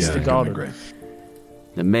 Oh, Mr. yeah. Goddard. Gray.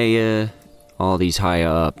 The mayor, all these higher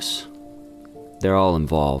ups, they're all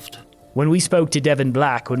involved. When we spoke to Devin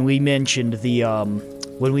Black, when we mentioned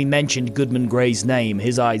Goodman Gray's name,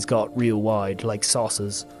 his eyes got real wide, like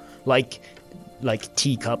saucers, like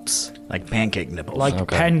teacups, Like pancake nipples. like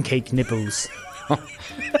pancake nipples.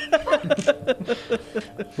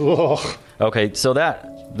 Okay, so that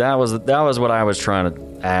was what I was trying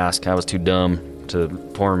to ask. I was too dumb to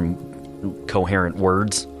form coherent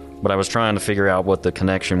words, but I was trying to figure out what the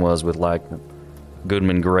connection was with like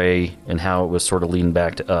Goodman Gray and how it was sort of leading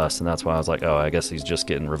back to us, and that's why I was like, oh, I guess he's just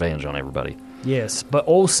getting revenge on everybody. Yes, but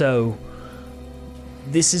also,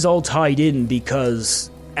 this is all tied in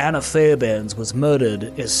because Anna Fairbairns was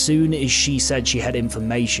murdered as soon as she said she had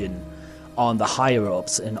information on the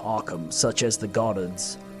higher-ups in Arkham, such as the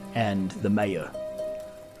Goddards and the mayor.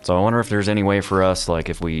 So I wonder if there's any way for us, like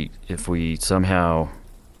if we somehow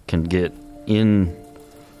can get in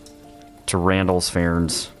to Randall's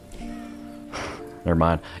Fairns. Never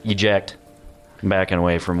mind. Eject. I'm backing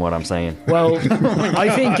away from what I'm saying. Well, I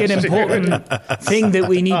think an important thing that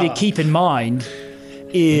we need to keep in mind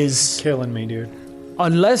is... Killing me, dude.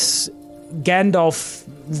 Unless Gandalf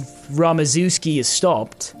Tomaszewski is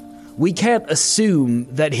stopped, we can't assume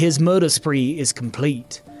that his murder spree is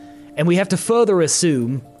complete. And we have to further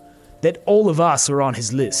assume that all of us are on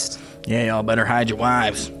his list. Yeah, y'all better hide your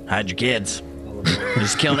wives, hide your kids.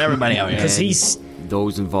 He's killing everybody out here. Because he's...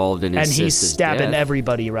 Those involved in his And he's sister's stabbing death.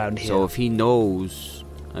 everybody around here. So if he knows,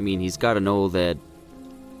 he's got to know that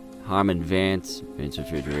Harmon Vance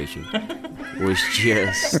Refrigeration, was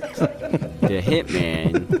just the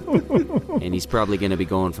hitman, and he's probably going to be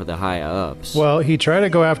going for the higher ups. Well, he tried to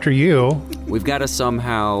go after you. We've got to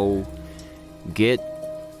somehow get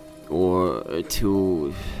or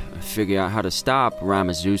to figure out how to stop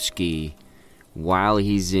Tomaszewski while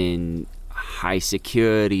he's in high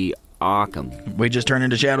security Arkham. We just turn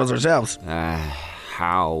into shadows ourselves.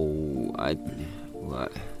 How?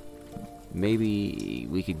 Maybe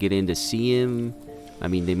we could get in to see him.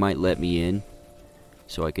 They might let me in,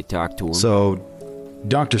 so I could talk to him. So,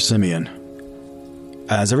 Dr. Simeon,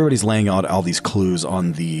 as everybody's laying out all these clues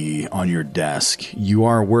on your desk, you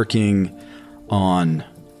are working on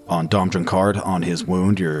on Dom Drunkard, on his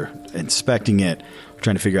wound. You're inspecting it,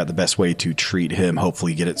 trying to figure out the best way to treat him,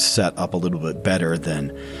 hopefully get it set up a little bit better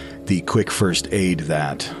than the quick first aid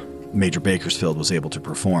that Major Bakersfield was able to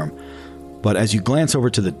perform. But as you glance over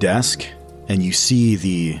to the desk and you see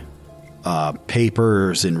the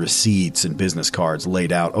papers and receipts and business cards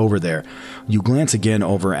laid out over there, you glance again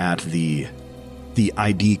over at the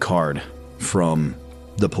ID card from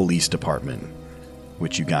the police department,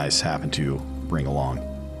 which you guys happen to bring along.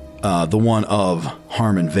 The one of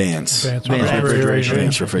Harmon Vance. Vance Refrigeration.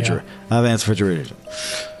 Vance Refrigeration. Yeah. Vance Refrigeration.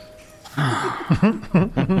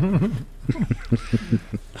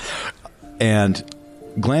 And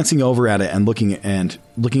glancing over at it and looking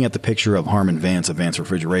at the picture of Harmon Vance of Vance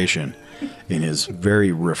Refrigeration in his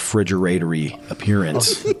very refrigeratory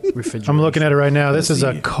appearance. I'm looking at it right now. This is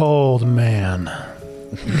a cold man.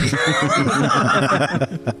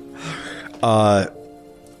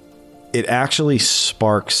 It actually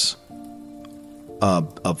sparks a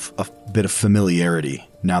bit of familiarity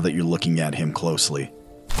now that you're looking at him closely.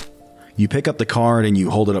 You pick up the card and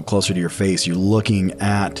you hold it up closer to your face. You're looking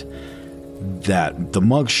at the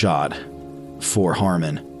mugshot for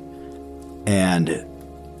Harmon, and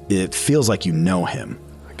it feels like you know him.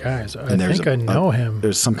 Guys, I think I know him.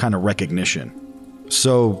 There's some kind of recognition.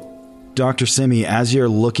 So, Dr. Simi, as you're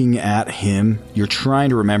looking at him, you're trying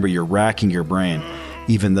to remember, you're racking your brain,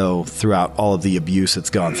 even though throughout all of the abuse it's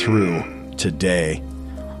gone through today.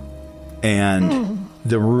 And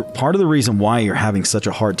part of the reason why you're having such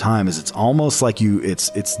a hard time is it's almost like it's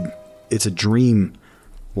a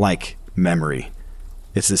dream-like memory.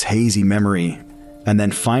 It's this hazy memory, and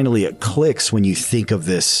then finally it clicks when you think of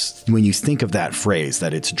that phrase,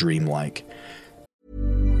 that it's dreamlike.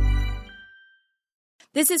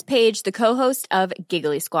 This is Paige, the co-host of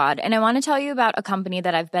Giggly Squad, and I want to tell you about a company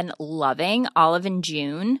that I've been loving, Olive &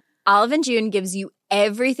 June. Olive & June gives you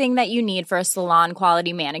everything that you need for a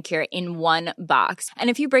salon-quality manicure in one box. And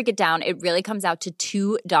if you break it down, it really comes out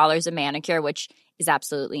to $2 a manicure, which is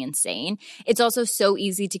absolutely insane. It's also so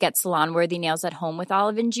easy to get salon-worthy nails at home with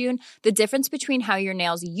Olive & June. The difference between how your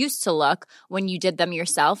nails used to look when you did them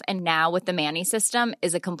yourself and now with the Mani system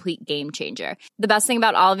is a complete game changer. The best thing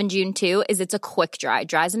about Olive & June, too, is it's a quick dry.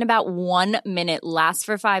 Dries in about 1 minute, lasts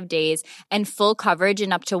for 5 days, and full coverage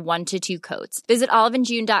in up to 1 to 2 coats. Visit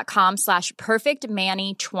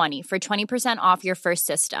oliveandjune.com/perfectmani20 for 20% off your first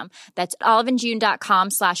system. That's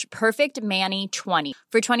oliveandjune.com/perfectmani20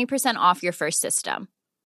 for 20% off your first system.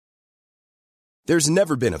 There's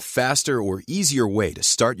never been a faster or easier way to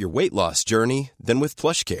start your weight loss journey than with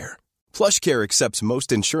PlushCare. PlushCare accepts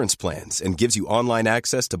most insurance plans and gives you online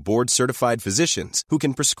access to board-certified physicians who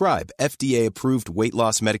can prescribe FDA-approved weight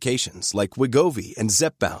loss medications like Wegovy and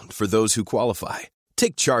Zepbound for those who qualify.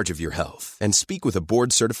 Take charge of your health and speak with a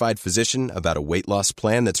board-certified physician about a weight loss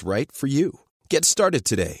plan that's right for you. Get started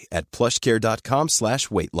today at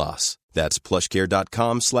plushcare.com/weight-loss. That's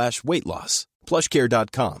plushcare.com/weight-loss.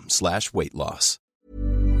 plushcare.com/weight-loss.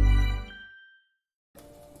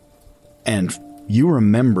 And you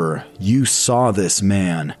remember you saw this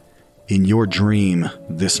man in your dream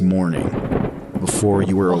this morning before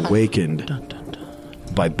you were awakened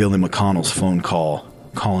by Billy McConnell's phone call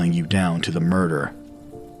calling you down to the murder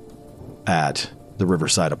at the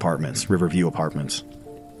Riverside Apartments, Riverview Apartments.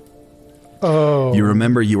 Oh. You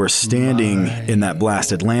remember you were standing in that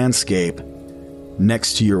blasted landscape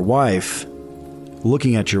next to your wife,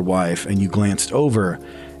 looking at your wife, and you glanced over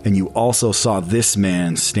and you also saw this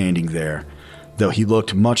man standing there, though he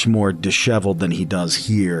looked much more disheveled than he does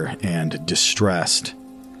here and distressed.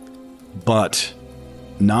 But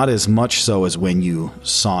not as much so as when you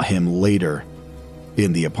saw him later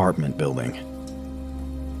in the apartment building,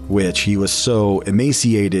 which he was so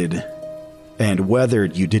emaciated and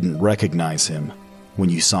weathered you didn't recognize him when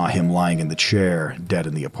you saw him lying in the chair dead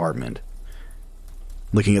in the apartment.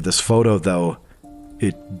 Looking at this photo, though,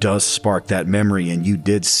 it does spark that memory, and you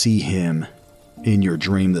did see him in your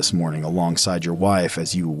dream this morning alongside your wife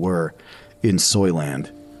as you were in Soyland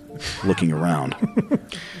looking around.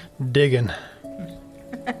 Digging.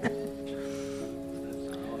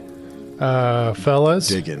 Fellas?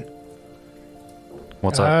 Digging.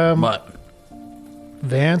 What's up?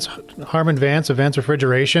 Vance, Harmon Vance of Vance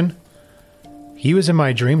Refrigeration. He was in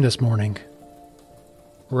my dream this morning.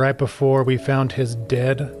 Right before we found his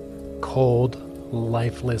dead, cold,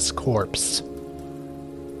 lifeless corpse.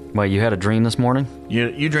 Wait, you had a dream this morning?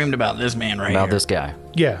 You dreamed about this man right About here. this guy?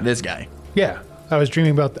 Yeah. This guy. Yeah. I was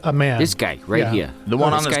dreaming about a man. This guy right here. The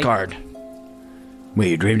one on this this guy? card. Wait,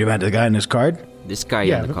 you dreamed about the guy in this card? This guy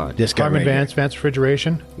Yeah, on the card. This guy Harmon right here. Vance, Vance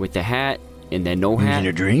Refrigeration. With the hat and then no He was hat. in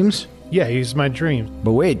your dreams? Yeah, he's my dream.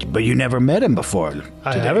 But wait, but you never met him before today.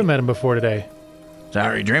 I haven't met him before today. So how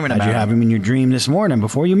are you dreaming How'd about you have him in your dream this morning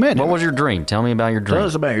before you met him? What was your dream? Tell me about your dream. Tell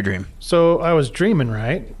us about your dream. So I was dreaming,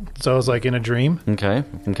 right? So I was like in a dream. Okay.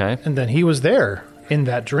 And then he was there in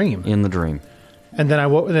that dream. In the dream. And then I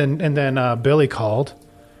woke. And then Billy called,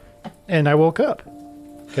 and I woke up.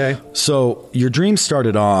 Okay. So your dream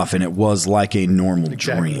started off, and it was like a normal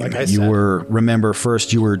dream. Like I you said. remember,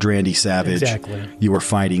 first you were Drandy Savage. Exactly. You were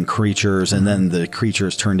fighting creatures, and then the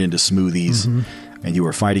creatures turned into smoothies, and you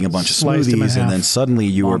were fighting a bunch of Sliced them in smoothies, and half. then suddenly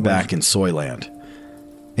you were back in Soyland.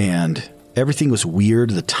 And everything was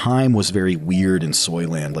weird. The time was very weird in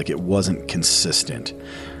Soyland. Like, it wasn't consistent.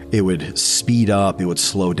 It would speed up, it would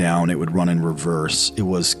slow down, it would run in reverse. It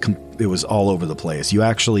was all over the place. You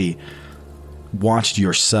actually watched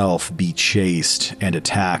yourself be chased and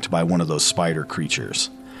attacked by one of those spider creatures.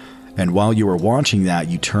 And while you were watching that,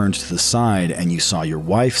 you turned to the side and you saw your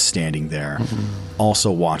wife standing there,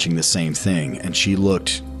 also watching the same thing. And she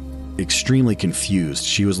looked extremely confused.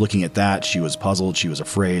 She was looking at that. She was puzzled. She was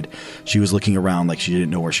afraid. She was looking around like she didn't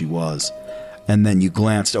know where she was. And then you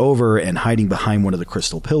glanced over, and hiding behind one of the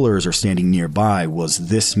crystal pillars or standing nearby was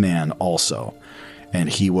this man also. And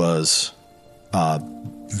he was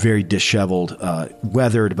very disheveled,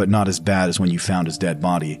 weathered, but not as bad as when you found his dead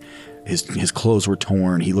body. His clothes were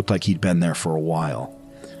torn. He looked like he'd been there for a while.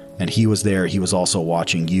 And he was there. He was also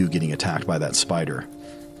watching you getting attacked by that spider.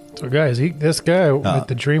 So guys, this guy with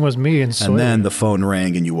the dream was me. And then the phone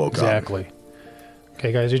rang and you woke up. Exactly.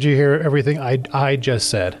 Okay, guys, did you hear everything I just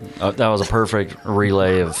said? That was a perfect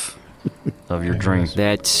relay of your dream.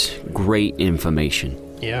 That's great information.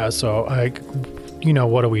 Yeah, so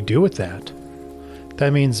what do we do with that?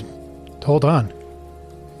 That means, hold on.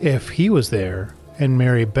 If he was there and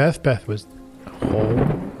Mary Beth was,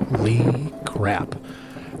 holy crap.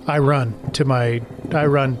 I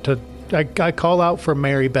call out for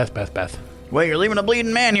Mary Beth. Wait, you're leaving a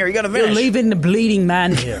bleeding man here. You gotta finish. You're leaving the bleeding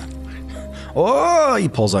man here. Oh, he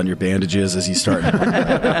pulls on your bandages as he's starting.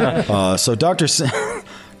 So Dr.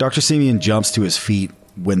 Simeon jumps to his feet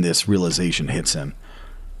when this realization hits him.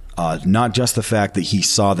 Not just the fact that he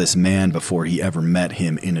saw this man before he ever met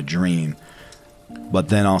him in a dream, but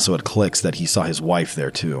then also it clicks that he saw his wife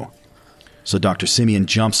there too. So Dr. Simeon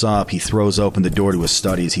jumps up, he throws open the door to his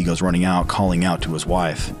studies, he goes running out, calling out to his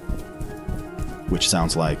wife, which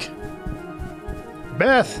sounds like...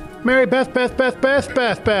 Beth! Mary Beth! Mary Beth!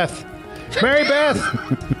 Mary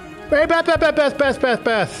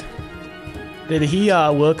Beth! Did he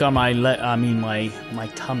work on my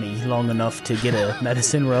tummy long enough to get a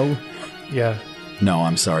medicine roll? Yeah. No,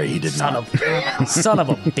 I'm sorry, he did not. Son of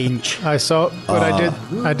a bitch. I saw, but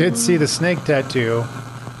I did see the snake tattoo.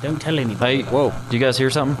 Don't tell anybody. Hey, whoa, do you guys hear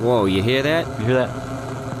something? Whoa, you hear that? You hear that?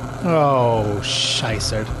 Oh,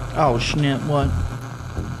 scheissert. Oh, snap, what?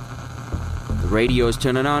 The radio's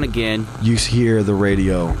turning on again. You hear the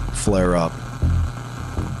radio flare up.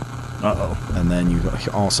 Uh-oh. And then you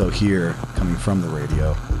also hear, coming from the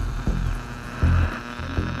radio...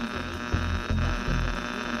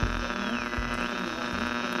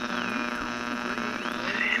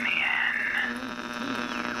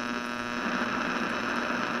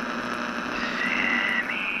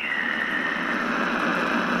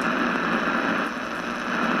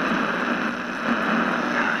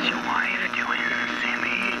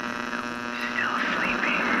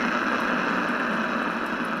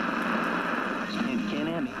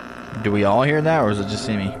 Do we all hear that, or is it just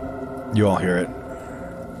me? You all hear it.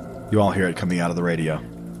 You all hear it coming out of the radio.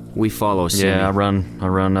 We follow Simi. Yeah, I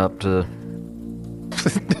run up to...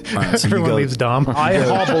 Right, so Everyone leaves Dom. I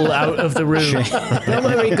hobble out of the room. Don't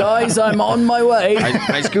worry, guys, I'm on my way.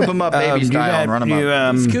 I scoop him up baby style and run him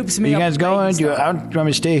up. Scoops me you up guys going? Do you want me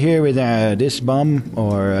to stay here with this bum?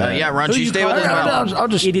 Or yeah, Ron, you stay with his bum. I'll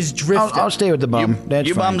just... It is Drifter. I'll stay with the bum. That's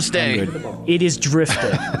you fine. bum stay. It is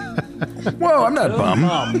Drifter. Whoa, I'm not a bum.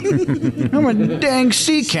 I'm a dang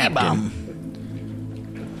sea captain.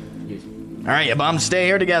 All right, you bums, stay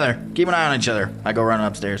here together. Keep an eye on each other. I go running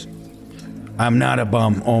upstairs. I'm not a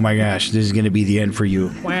bum. Oh my gosh, this is going to be the end for you.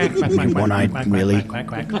 Quack, quack, quack, One-eyed, quack, really? quack,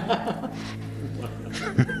 quack, quack.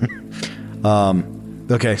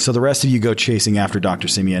 Okay, so the rest of you go chasing after Dr.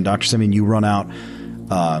 Simeon. Dr. Simeon, you run out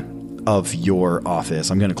of your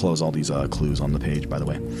office. I'm going to close all these clues on the page, by the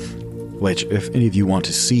way. Which, if any of you want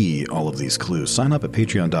to see all of these clues, sign up at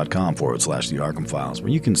patreon.com/The Arkham Files,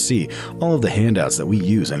 where you can see all of the handouts that we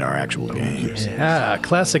use in our actual games. Yeah,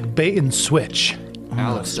 classic bait and switch.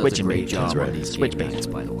 Alex does a great job right. on these games,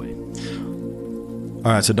 by the way.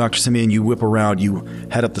 All right, so Dr. Simeon, you whip around, you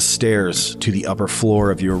head up the stairs to the upper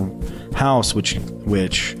floor of your house, which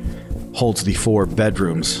holds the 4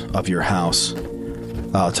 bedrooms of your house.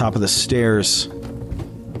 Top of the stairs,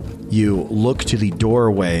 you look to the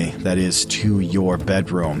doorway that is to your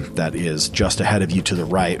bedroom that is just ahead of you to the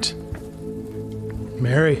right.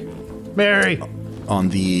 Mary! On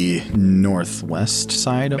the northwest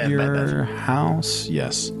side of your house?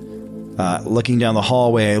 Yes. Looking down the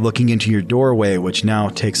hallway, looking into your doorway, which now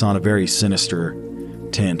takes on a very sinister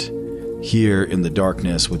tint here in the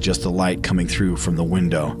darkness with just the light coming through from the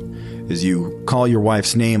window. As you call your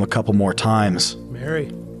wife's name a couple more times. Mary.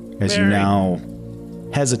 You now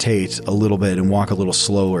hesitate a little bit and walk a little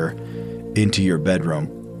slower into your bedroom.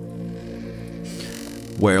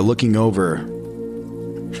 Where looking over,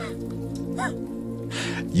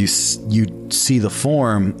 you see the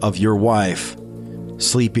form of your wife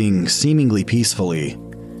sleeping seemingly peacefully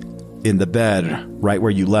in the bed right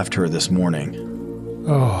where you left her this morning.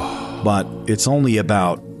 Oh. But it's only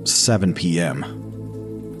about 7 p.m.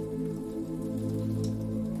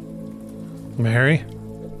 Mary?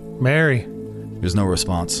 There's no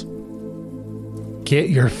response. Get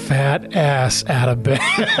your fat ass out of bed.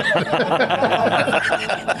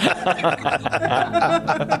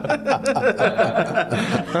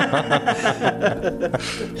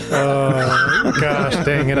 Oh, gosh,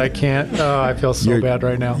 dang it, I can't. Oh, I feel so bad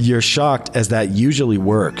right now. You're shocked as that usually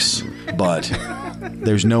works, but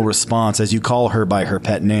there's no response as you call her by her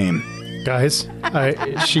pet name. Guys,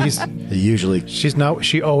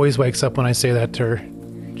 she always wakes up when I say that to her.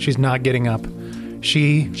 She's not getting up.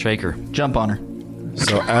 Shake her. Jump on her.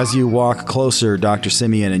 So as you walk closer, Dr.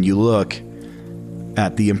 Simeon, and you look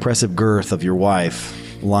at the impressive girth of your wife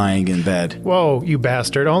lying in bed. Whoa, you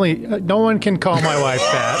bastard. No one can call my wife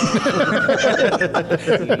that.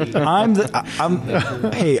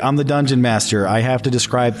 I'm the dungeon master. I have to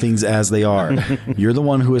describe things as they are. You're the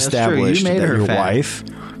one who established that your wife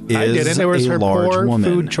is I didn't. It was a her large poor woman.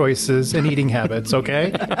 food choices and eating habits,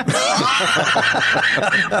 okay?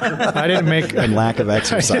 I didn't make... And lack of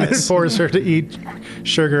exercise. I didn't force her to eat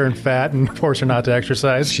sugar and fat and force her not to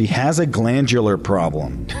exercise. She has a glandular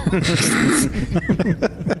problem.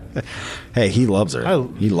 Hey, he loves her.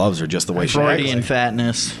 He loves her just the way she is. Freudian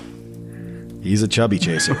fatness. He's a chubby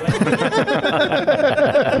chaser.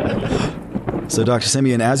 So, Dr.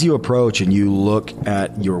 Simeon, as you approach and you look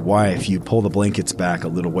at your wife, you pull the blankets back a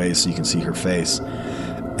little ways so you can see her face.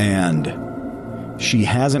 And she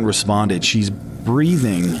hasn't responded. She's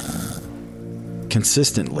breathing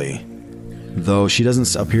consistently, though she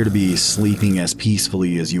doesn't appear to be sleeping as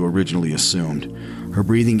peacefully as you originally assumed. Her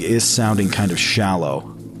breathing is sounding kind of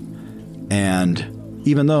shallow. And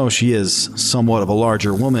even though she is somewhat of a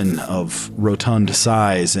larger woman of rotund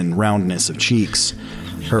size and roundness of cheeks,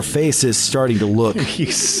 her face is starting to look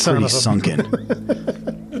pretty sunken.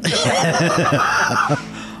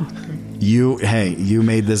 You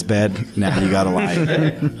made this bed. Now you gotta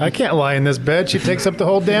lie. I can't lie in this bed. She takes up the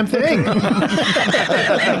whole damn thing.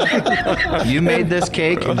 You made this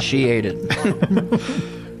cake and she ate it.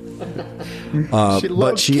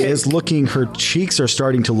 But she is looking, her cheeks are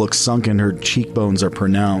starting to look sunken. Her cheekbones are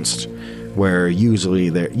pronounced, where usually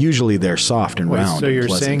they're soft and round. So you're and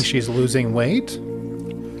pleasant. saying she's losing weight?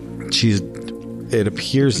 It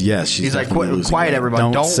appears, yes. He's like, quiet,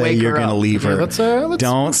 everybody. Don't say wake you're her going to up. leave her.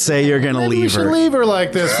 Don't say you're going to leave We should her. leave her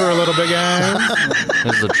like this for a little bit, guys.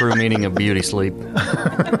 This is the true meaning of beauty sleep.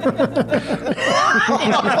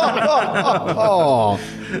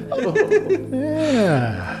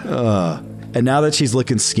 Yeah. And now that she's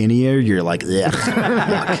looking skinnier, you're like, yeah.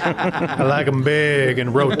 I like them big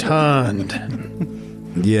and rotund.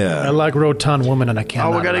 Yeah. I like rotund women, and I can't.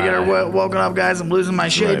 Oh, we gotta get her woken up, guys. I'm losing my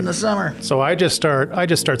shade in the summer. So I just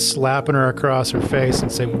start slapping her across her face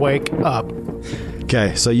and say, "Wake up!"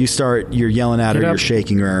 Okay, so you're yelling at her, you're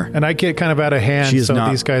shaking her, and I get kind of out of hand. She's so not-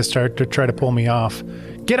 these guys start to try to pull me off.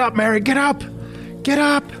 Get up, Mary! Get up! Get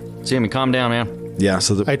up! Sammy, calm down, man. Yeah.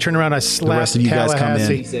 So I turn around, I slap the rest of you guys come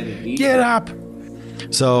Tallahassee. in. Get up!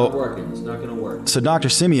 So It's not gonna work. So, Dr.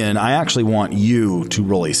 Simeon, I actually want you to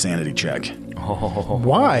roll a sanity check.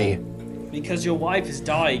 Why? Because your wife is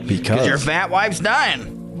dying. Because your fat wife's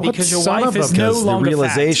dying. Because your wife is no Because the longer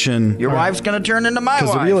realization, Your wife's gonna turn into my because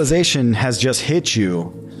wife. the realization has just hit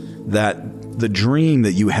you that the dream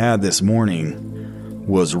that you had this morning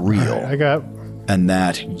was real. And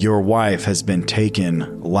that your wife has been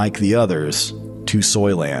taken, like the others, to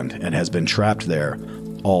Soyland and has been trapped there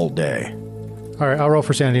all day. All right, I'll roll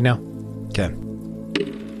for sanity now. Okay.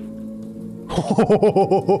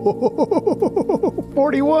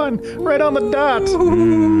 41, right on the dot.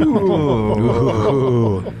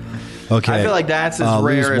 Okay. I feel like that's as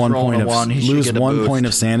rare lose as one rolling point a one. He should lose get a one boost. point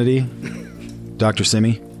of sanity, Dr.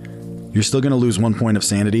 Simi. You're still going to lose 1 point of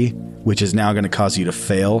sanity, which is now going to cause you to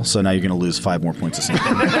fail. So now you're going to lose 5 more points of sanity.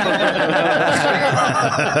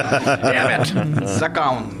 Damn it. Suck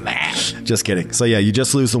on that. Just kidding. So yeah, you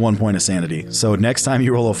just lose the 1 point of sanity. So next time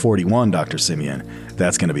you roll a 41, Dr. Simeon,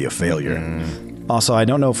 that's going to be a failure. Also, I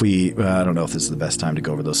don't know if this is the best time to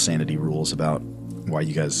go over those sanity rules about why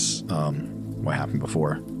you guys, what happened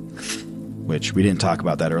before. Which we didn't talk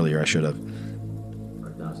about that earlier. I should have.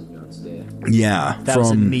 Yeah. That was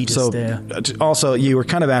a meter stare. Also, you were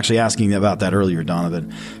kind of actually asking about that earlier,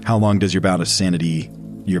 Donovan. How long does your bout of sanity,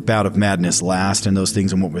 your bout of madness last and those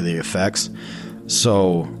things, and what were the effects?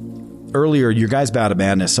 So earlier, your guys' bout of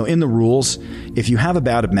madness. So in the rules, if you have a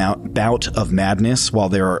bout of madness while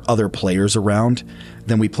there are other players around,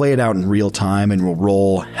 then we play it out in real time and we'll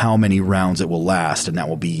roll how many rounds it will last. And that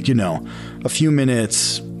will be, a few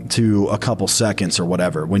minutes to a couple seconds or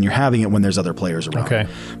whatever when you're having it when there's other players around. Okay.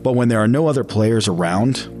 But when there are no other players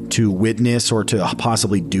around to witness or to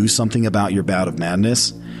possibly do something about your bout of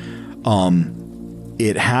madness,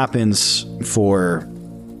 it happens for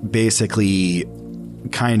basically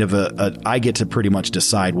kind of I get to pretty much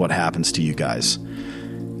decide what happens to you guys.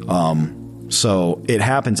 So it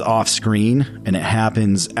happens off screen and it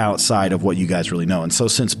happens outside of what you guys really know. And so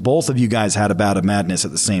since both of you guys had a bout of madness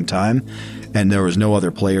at the same time and there was no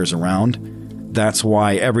other players around, that's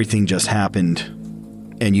why everything just happened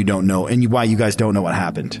and you don't know, and why you guys don't know what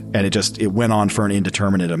happened. And it went on for an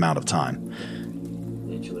indeterminate amount of time.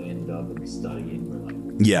 Eventually ended up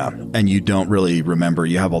studying. Yeah, and you don't really remember.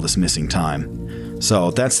 You have all this missing time.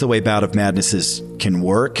 So that's the way bout of madnesses can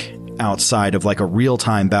work outside of like a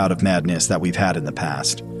real-time bout of madness that we've had in the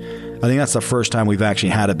past. I think that's the first time we've actually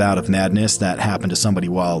had a bout of madness that happened to somebody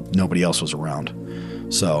while nobody else was around.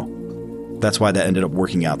 So that's why that ended up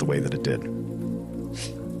working out the way that it did.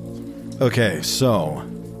 Okay, so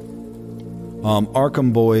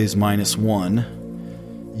Arkham Boys -1.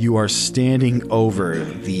 You are standing over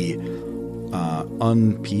the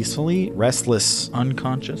unpeacefully restless,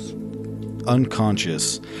 unconscious.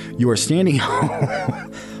 You are standing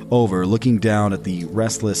over, looking down at the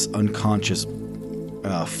restless, unconscious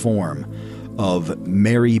form of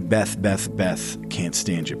Mary Beth Can't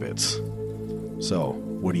Stand Your Bits. So,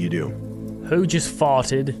 what do you do? Who just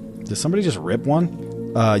farted? Did somebody just rip one?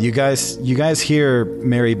 You guys hear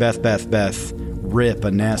Mary Beth rip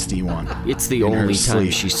a nasty one. It's the only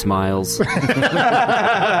time she smiles.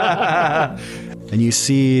 And you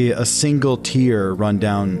see a single tear run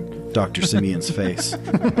down Dr. Simeon's face.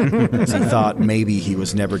 As he thought maybe he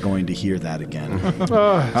was never going to hear that again.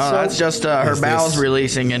 That's just her bowels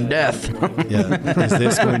releasing in death. Yeah. Is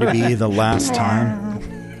this going to be the last time?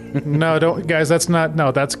 No, don't, guys.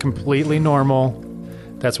 That's completely normal.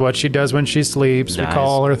 That's what she does when she sleeps. Dies. We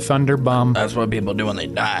call her Thunder Bum. That's what people do when they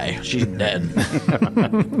die. She's dead.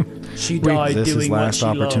 She died this doing is what last she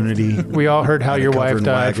opportunity. loved. We all heard how your wife covered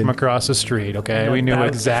died wagon. from across the street, okay? We knew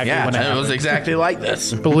exactly what happened. It was exactly like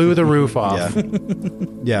this. Blew the roof off.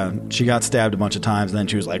 Yeah, she got stabbed a bunch of times, and then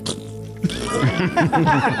she was like...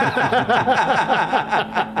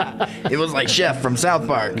 It was like Chef from South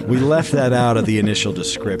Park. We left that out of the initial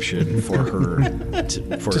description for her...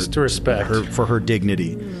 Just to respect. For her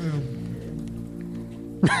dignity.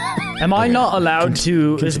 Am I not allowed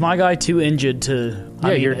to... Is my guy too injured to...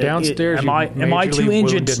 Yeah, you're downstairs. Am I too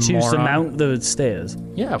injured to surmount the stairs?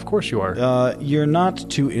 Yeah, of course you are. You're not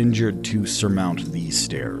too injured to surmount these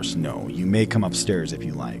stairs. No, you may come upstairs if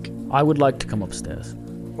you like. I would like to come upstairs.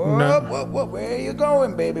 Where are you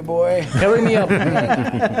going, baby boy? Carry me up.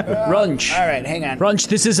 Runch. All right, hang on. Runch,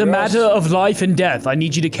 this is a matter of life and death. I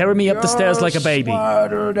need you to carry me up the stairs like a baby.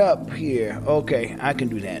 Smartered up here. Okay, I can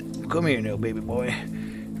do that. Come here now, baby boy.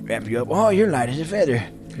 Wrap you up. Oh, you're light as a feather.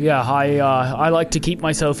 Yeah, I like to keep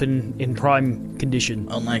myself in prime condition.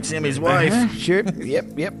 Unlike Sammy's wife. Sure.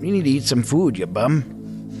 Yep. You need to eat some food, you bum.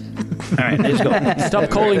 All right, let's go. Stop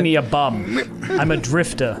calling me a bum. I'm a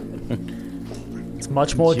drifter. It's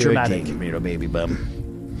much more dramatic. Take it, little baby bum.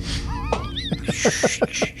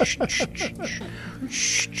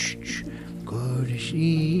 Go to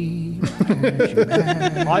sleep.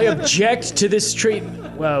 I object to this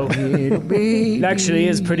treatment. Well, it actually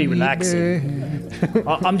is pretty relaxing.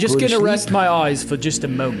 I'm just going to rest my eyes for just a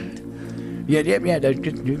moment. Yeah. Just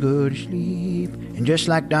go to sleep. And just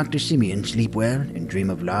like Dr. Simeon, sleep well and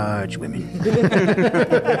dream of large women.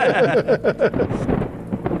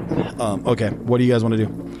 Okay, what do you guys want to do?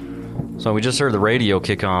 So we just heard the radio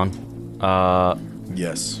kick on.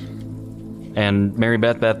 Yes. And Mary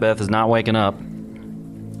Beth is not waking up.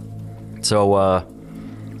 So,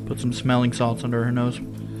 put some smelling salts under her nose.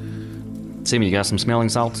 Simmy, you got some smelling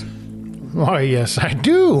salts? Why, yes, I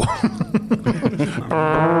do.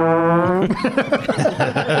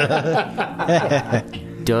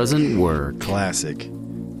 Doesn't work. Classic.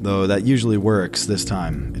 Though that usually works, this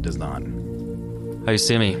time it does not. Hey,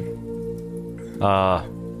 Simi.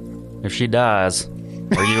 If she dies,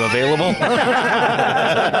 are you available?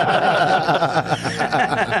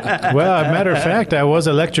 Well, as a matter of fact, I was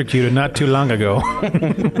electrocuted not too long ago.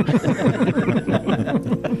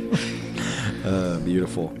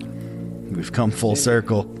 Beautiful. We've come full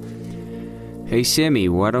circle. Hey, Simi,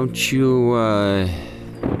 why don't you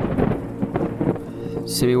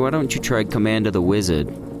try Command of the Wizard?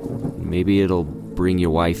 Maybe it'll bring your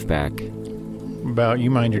wife back. About you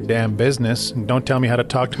mind your damn business and don't tell me how to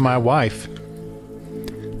talk to my wife.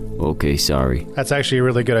 Okay, sorry. That's actually a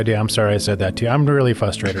really good idea. I'm sorry I said that to you. I'm really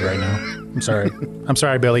frustrated right now. I'm sorry. I'm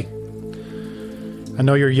sorry, Billy. I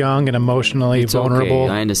know you're young and emotionally vulnerable.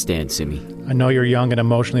 Okay, I understand, Simi. I know you're young and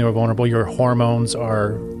emotionally vulnerable. Your hormones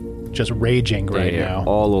are just raging right They're now.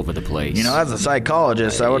 all over the place. You know, as a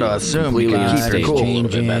psychologist, I would assume you can keep your cool a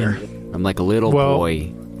little bit better. I'm like a little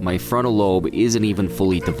boy. My frontal lobe isn't even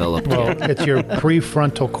fully developed Well, yet. it's your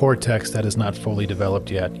prefrontal cortex that is not fully developed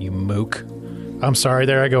yet, you mook. I'm sorry,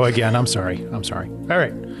 there I go again. I'm sorry. All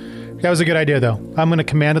right. That was a good idea, though. I'm going to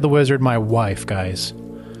Command of the Wizard my wife, guys.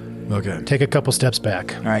 Okay. Take a couple steps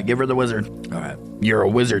back. All right, give her the wizard. All right. You're a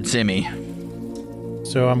wizard, Simi.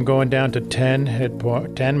 So I'm going down to 10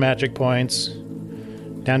 10 magic points,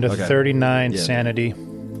 down to 39 sanity.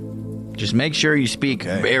 Just make sure you speak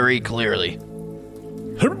very clearly.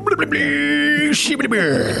 All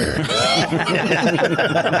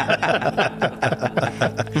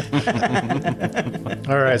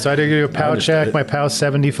right, so I did do a POW check. My POW's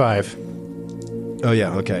 75. Oh,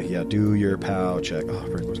 yeah, okay. Yeah, do your POW check. Oh,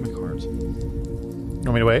 Rick, where's my cards? You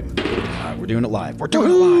want me to wait? We're doing it live. We're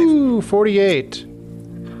doing it live. Ooh, 48.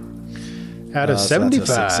 Out of So that's a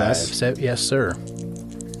 75. success. Yes, sir.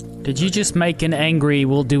 Did you just make an angry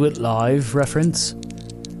 "we'll do it live" reference?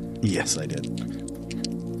 Yes, I did.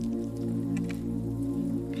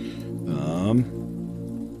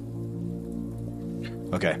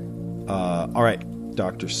 Okay. All right,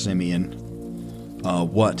 Dr. Simeon.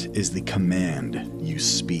 What is the command you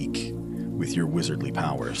speak with your wizardly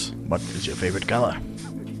powers? What is your favorite color?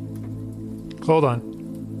 Hold on.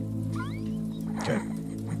 Okay.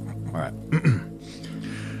 All right.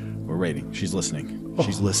 We're waiting. She's listening.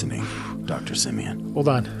 She's listening, Dr. Simeon. Hold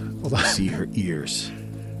on. You see her ears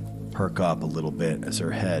perk up a little bit as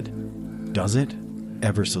her head does it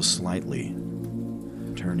ever so slightly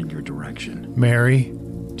turn in your direction. Mary,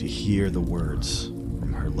 to hear the words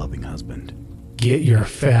from her loving husband. get your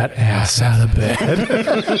fat ass out of bed.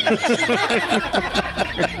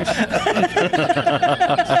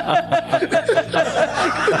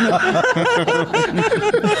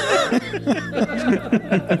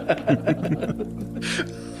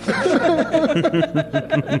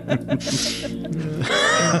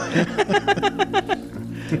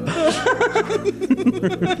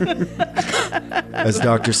 As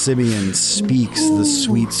Dr. Simeon speaks the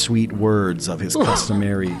sweet, sweet words of his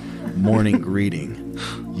customary morning greeting,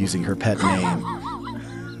 using her pet name,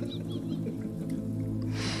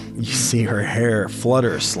 you see her hair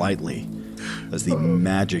flutter slightly as the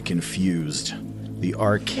magic-infused, the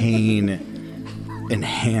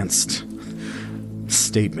arcane-enhanced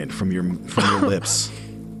statement from your lips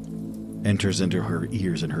enters into her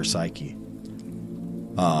ears and her psyche.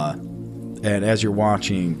 And as you're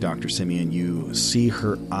watching Dr. Simeon, you see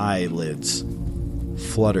her eyelids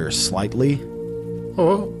flutter slightly.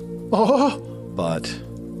 But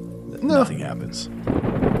nothing happens.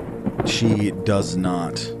 She does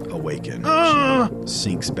not awaken. She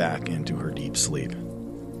sinks back into her deep sleep.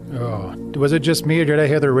 Oh, was it just me, or did I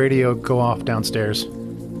hear the radio go off downstairs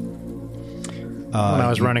when I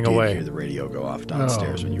was running away? You did hear the radio go off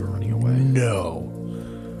downstairs when you were running away. No.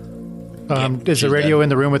 Is the radio in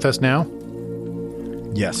the room with us now?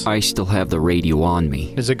 Yes. I still have the radio on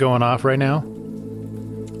me. Is it going off right now?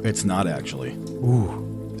 It's not actually.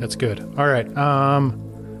 Ooh, that's good. All right.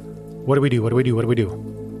 What do we do?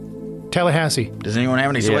 Tallahassee. Does anyone have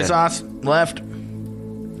any soy sauce left?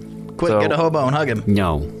 Quick, get a hobo and hug him.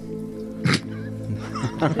 No.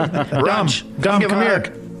 Dumb, come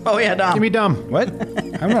here. Oh, yeah, Dom. Give me Dumb. What?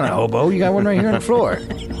 I'm not a hobo. You got one right here on the floor.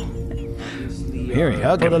 Here,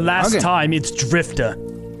 hug For him. the last Hug him. time, it's Drifter.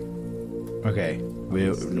 Okay.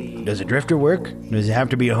 Well, does a drifter work? Or does it have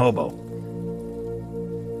to be a hobo?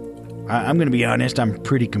 I'm going to be honest. I'm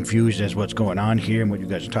pretty confused as what's going on here and what you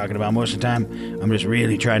guys are talking about most of the time. I'm just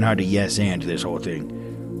really trying hard to yes and to this whole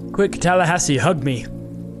thing. Quick, Tallahassee, hug me.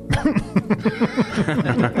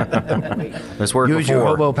 This worked Use your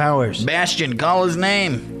before. hobo powers. Bastion, call his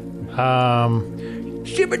name.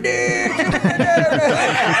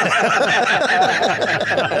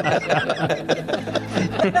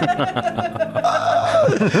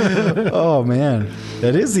 Oh man,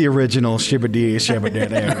 that is the original Shibadee Shabadee.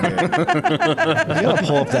 You gotta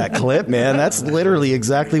pull up that clip, man. That's literally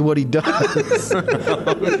exactly what he does.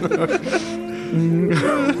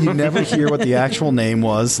 You never hear what the actual name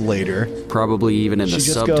was later. Probably even in the She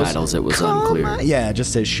just subtitles it was unclear. Yeah, it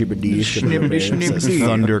just says Shibadee. It says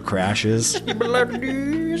thunder crashes.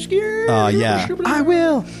 Yeah. I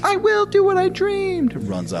will do what I dreamed.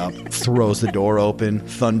 Runs up, throws the door open.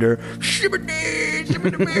 Thunder.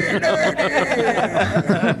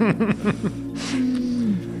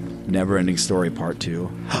 Never Ending Story Part 2.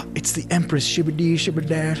 It's the Empress Shibadee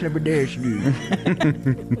Shibadash Shibadash.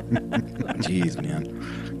 Jeez, man.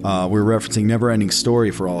 We're referencing Never Ending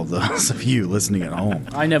Story for all of those of you listening at home.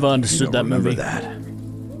 I never understood that movie. That.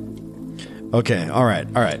 Okay, all right.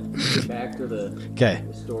 Back to the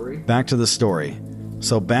story. Back to the story.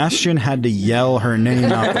 So Bastion had to yell her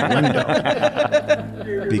name out the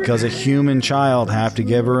window because a human child had to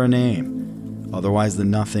give her a name. Otherwise, the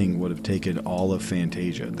Nothing would have taken all of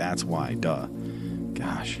Fantasia. That's why, duh.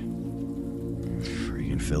 Gosh.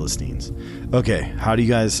 Freaking Philistines. Okay, how are you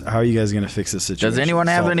guys going to fix this situation? Does anyone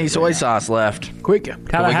have any soy sauce left? Quick,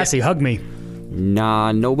 Tallahassee, hug me.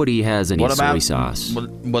 Nah, nobody has any soy sauce.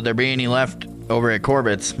 Would there be any left over at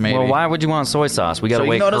Corbett's, maybe? Well, why would you want soy sauce? We gotta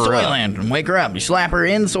wake her up. So you go to Soyland and wake her up. You slap her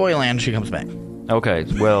in Soyland, she comes back. Okay,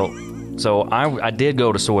 well, so I did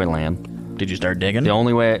go to Soyland. Did you start digging? The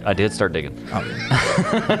only way I did start digging. Oh.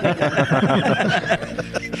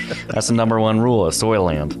 That's the number one rule of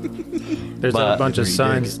Soyland. There's a bunch of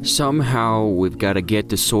signs. Somehow we've got to get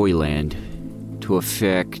to Soyland to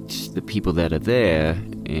affect the people that are there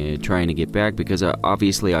and trying to get back because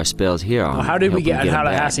obviously our spells here are. How did we get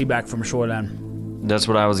Tallahassee back from Shoreland? That's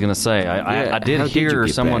what I was gonna say. I did hear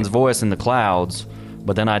someone's voice in the clouds,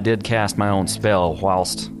 but then I did cast my own spell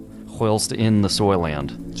whilst in the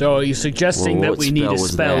Soyland. So are you suggesting that we need a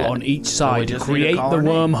spell on each side to create the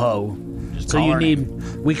wormhole? So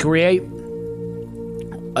we create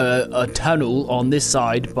a tunnel on this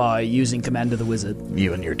side by using Command of the Wizard.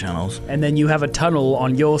 You and your tunnels. And then you have a tunnel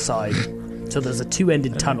on your side. So there's a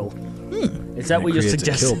two-ended tunnel. Is that what you're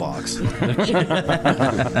suggesting? Kill box.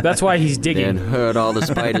 That's why he's digging. And herd all the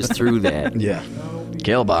spiders through that. Yeah.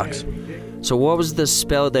 Kill box. So what was the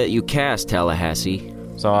spell that you cast, Tallahassee?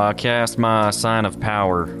 So I cast my Sign of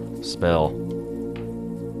Power spell.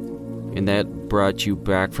 And that brought you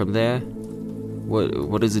back from there?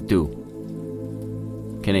 What does it do?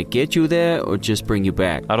 Can it get you there or just bring you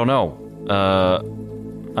back? I don't know.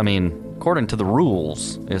 I mean, according to the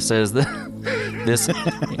rules, it says that this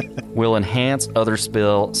will enhance other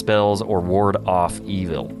spells or ward off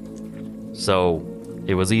evil. So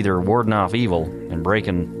it was either warding off evil and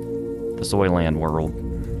breaking the Soyland world,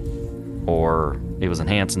 or it was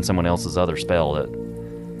enhancing someone else's other spell that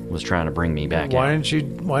was trying to bring me back. Why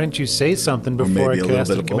didn't you say something before I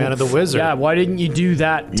casted Command of the Wizard? Yeah, why didn't you do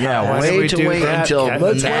that? Yeah, wait until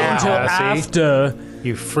after.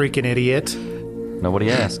 You freaking idiot.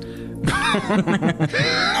 Nobody asked.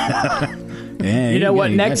 You know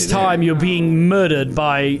what? Next time you're being murdered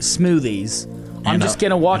by smoothies, I'm just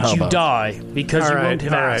going to watch you die because you won't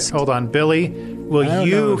have asked. Hold on, Billy. Will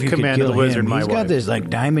you command the wizard my He's got this like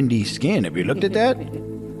diamondy skin. Have you looked at that?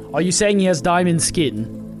 Are you saying he has diamond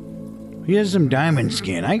skin? He has some diamond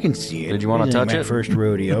skin. I can see it. Did you want to touch my it? First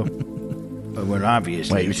rodeo. Well,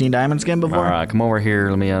 obviously. Wait, you've seen diamond skin before? All right, come over here.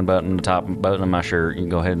 Let me unbutton the top button of my shirt. You can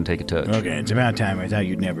go ahead and take a touch. Okay, it's about time. I thought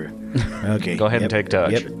you'd never. Okay. Go ahead and take a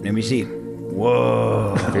touch. Yep, let me see.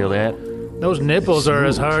 Whoa. Feel that? Those nipples are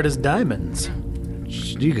as hard as diamonds.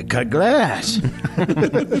 You could cut glass.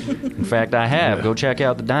 In fact, I have. Go check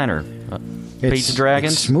out the diner. Pizza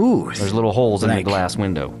Dragon. It's smooth. There's little holes in the glass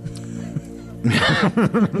window.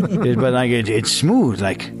 But like it's smooth,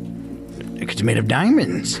 like it's made of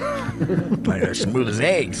diamonds. But as smooth as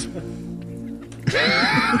eggs.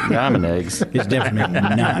 Diamond eggs. It's definitely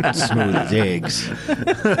not smooth as eggs.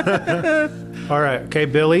 All right, okay,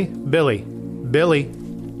 Billy.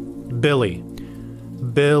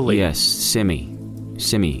 Yes,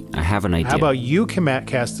 Simi, I have an idea. How about you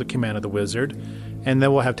cast the Command of the Wizard, and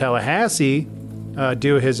then we'll have Tallahassee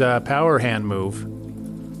do his power hand move,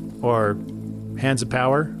 or Hands of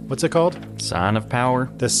Power. What's it called? Sign of Power.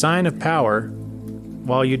 The Sign of Power.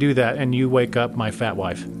 While you do that, and you wake up my fat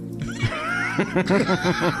wife.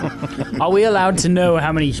 Are we allowed to know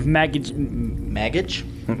how many Maggage?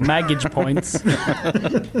 maggage points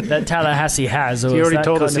that Tallahassee has. Or He is already that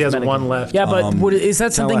told kind us he of has one left. Yeah, but is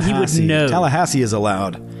that something he would know? Tallahassee is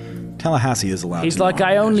allowed. Tallahassee is allowed. He's to like, know.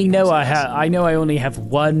 I know I only have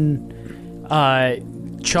one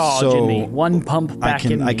charge in me, one pump back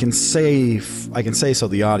in me. I can say so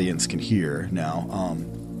the audience can hear now.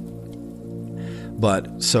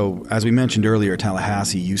 But so as we mentioned earlier,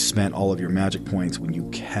 Tallahassee, you spent all of your magic points when you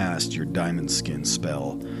cast your Diamond Skin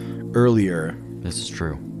spell earlier. This is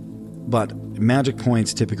true. But magic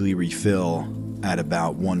points typically refill at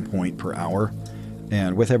about 1 point per hour.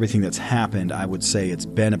 And with everything that's happened, I would say it's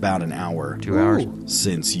been about an hour. 2 hours.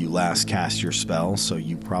 Since you last cast your spell, so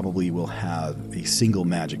you probably will have a single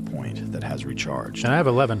magic point that has recharged. And I have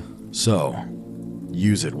 11. So,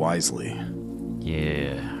 use it wisely.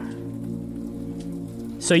 Yeah.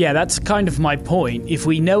 So yeah, that's kind of my point. If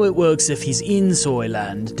we know it works if he's in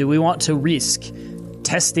Soyland, do we want to risk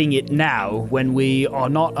testing it now when we are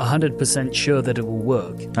not 100% sure that it will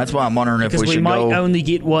work? That's why I'm wondering if we Because should we might go. only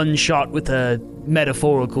get one shot with a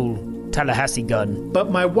metaphorical Tallahassee gun.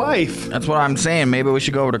 But my wife. That's what I'm saying. Maybe we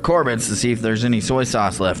should go over to Corbett's to see if there's any soy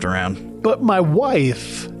sauce left around. But my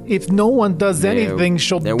wife. If no one does anything,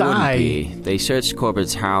 she'll there die. Wouldn't be. They searched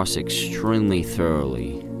Corbett's house extremely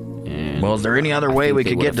thoroughly. And Well, is there any other way think we they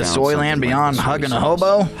could would get to have found Soyland something like beyond the soy hugging a sauce.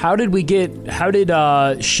 hobo? How did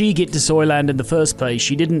she get to Soyland in the first place?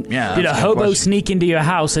 She didn't. Yeah, did a that's a good hobo question. sneak into your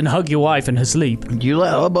house and hug your wife in her sleep? Do you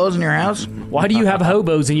let hobos in your house? Why do you have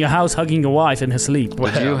hobos in your house hugging your wife in her sleep? Did you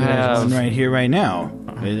There's have... one right here, right now.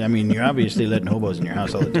 I mean, you're obviously letting hobos in your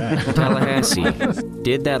house all the time. Tallahassee,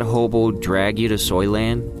 did that hobo drag you to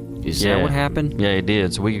Soyland? Is that what happened? Yeah, he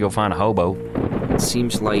did. So we could go find a hobo. It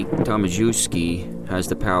seems like Tomaszewski has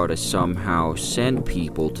the power to somehow send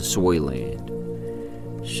people to Soyland.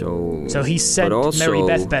 So he sent but also, Mary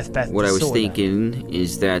Beth what to I was Soyland. thinking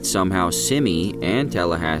is that somehow Simi and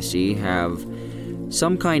Tallahassee have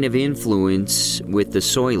some kind of influence with the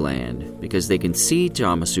Soyland because they can see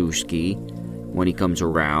Tomaszewski when he comes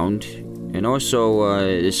around. And also,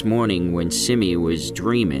 this morning when Simi was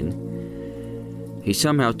dreaming, he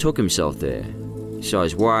somehow took himself there. He saw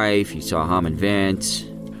his wife, he saw Harmon Vance.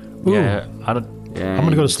 Yeah, I'm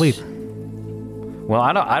gonna go to sleep. Well,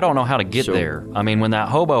 I don't know how to get there. I mean, when that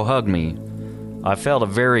hobo hugged me, I felt a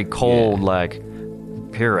very cold, like,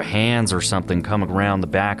 pair of hands or something coming around the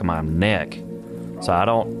back of my neck. So I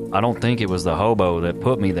don't think it was the hobo that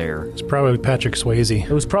put me there. It's probably Patrick Swayze.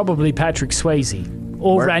 It was probably Patrick Swayze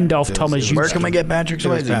or Randolph Tomaszewski. Where can we get Patrick It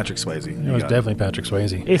was Swayze? Patrick Swayze. It was definitely Patrick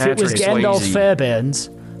Swayze. If it was Patrick Gandalf Swayze. Fairbairns,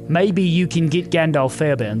 maybe you can get Gandalf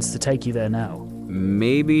Fairbairns to take you there now.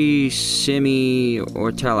 Maybe Simi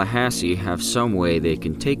or Tallahassee have some way they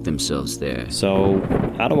can take themselves there. So,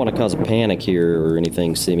 I don't want to cause a panic here or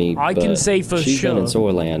anything, Simi. I can but say for she's been in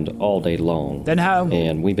sure. Soyland all day long. Then how?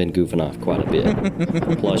 And we've been goofing off quite a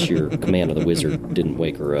bit. Plus, your command of the wizard didn't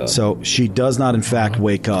wake her up. So she does not, in fact,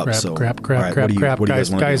 wake up. Crap, so crap, all right, what do you guys,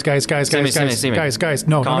 wanna do? guys.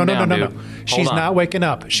 No. Calm down, dude. She's Hold on. not waking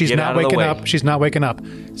up. She's Get not out of the waking way. up. She's not waking up.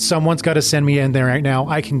 Someone's got to send me in there right now.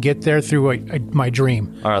 I can get there through my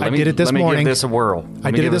dream. All right, I did it this let me morning. give this a whirl.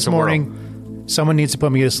 I did it this morning. Someone needs to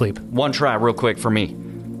put me to sleep. One try real quick for me.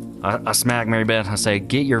 I smack Mary Beth. I say,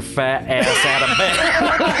 get your fat ass out of bed.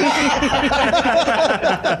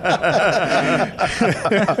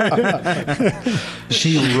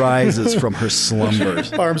 She rises from her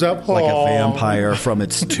slumbers. Arms up. Like a Aw. vampire from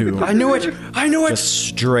its tomb. I knew it. Just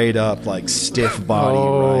straight up, like stiff body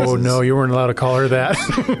Oh, rises. no, you weren't allowed to call her that.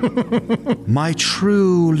 My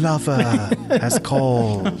true lover has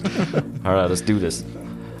called. All right, let's do this.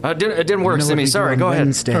 It didn't work, Simi. Sorry, go ahead.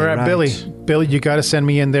 All right, Billy, you got to send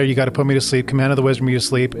me in there. You got to put me to sleep. Command of the wizard, me to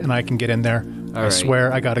sleep, and I can get in there. I right.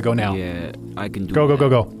 swear, I got to go now. Yeah, I can do Go.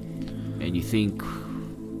 And you think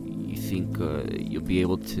you'll be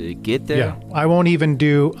able to get there? Yeah, I won't even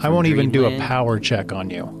do a Dreamland? power check on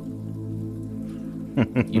you.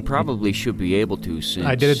 You probably should be able to since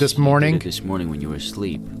I did it this you morning. did it this morning when you were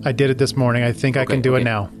asleep. I did it this morning. I think I can do it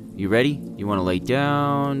now. You ready? You want to lay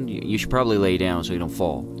down? You should probably lay down so you don't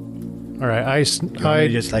fall. All right, You want me to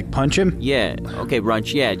just like punch him? Yeah. Okay,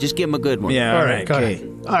 Brunch. Yeah, just give him a good one. Yeah, all right, got okay. it.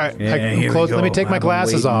 All right, Yeah, I'm here we close. Let go. me take my I've been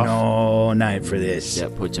glasses waiting off. all night for this.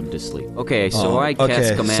 That puts him to sleep. Okay, so I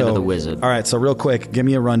cast Command of the Wizard. All right, so real quick, give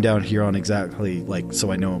me a rundown here on exactly, like,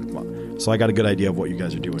 so I know, so I got a good idea of what you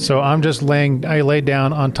guys are doing. So I'm just I laid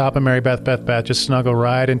down on top of Mary Beth, just snuggle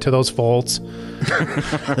right into those folds.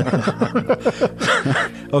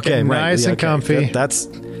 Okay, Getting right, nice and okay. comfy. That's.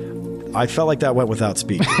 I felt like that went without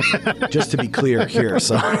speaking. Just to be clear here,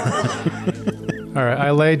 so. All right,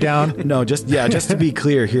 I lay down. No, just to be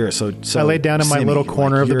clear here, so I laid down in my Simi, little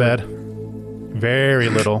corner like, of the you're- bed. Very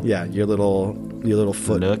little. Yeah, your little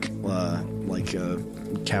foot nook, like a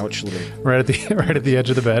couch, little right at the edge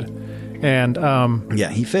of the bed, and yeah,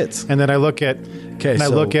 he fits. And then I look at I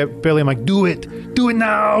look at Billy. I'm like, do it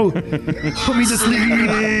now, put me to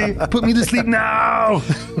sleep now,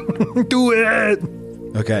 do it.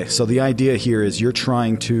 Okay, so the idea here is you're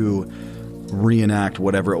trying to reenact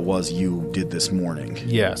whatever it was you did this morning.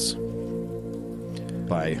 Yes.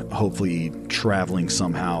 By hopefully traveling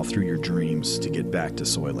somehow through your dreams to get back to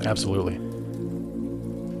Soyland. Absolutely.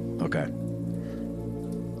 Okay.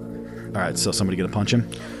 All right, so somebody gonna punch him?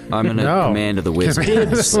 I'm gonna command of the wizard.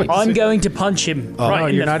 I'm going to punch him right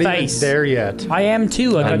in you're the not face. even there yet. I am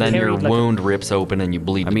too. And then your wound rips open and you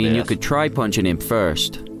bleed. I mean, you could try punching him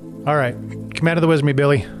first. All right, command of the wizard, me,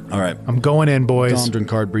 Billy. All right, I'm going in, boys. Dom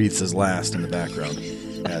Drunkard breathes his last in the background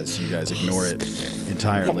as you guys ignore it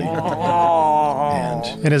entirely.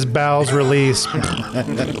 And his bowels release.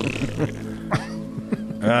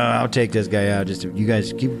 I'll take this guy out. Just you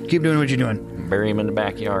guys keep doing what you're doing. Bury him in the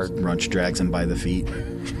backyard. Runch drags him by the feet.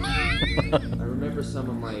 I remember some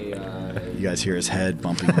of my... You guys hear his head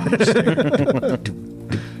bumping on each stair.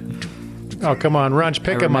 Oh, come on, Runch,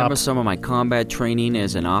 pick him up. I remember some of my combat training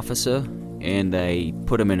as an officer, and they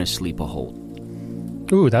put him in a sleeper hold.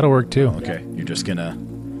 Ooh, that'll work too. Okay, you're just gonna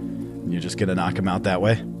knock him out that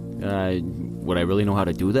way? Would I really know how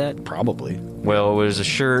to do that? Probably. Well, it was a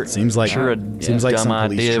seems like dumb some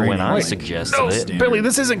idea police when I training, suggested No, it. Billy,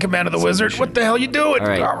 this isn't command of the wizard. What the hell are you doing? All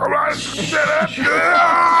right.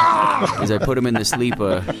 As I put him in the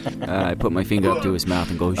sleeper, I put my finger up to his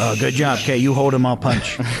mouth and go, Oh, good job, Kay. You hold him, I'll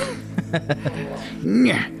punch.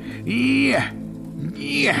 Yeah.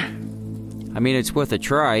 I mean, it's worth a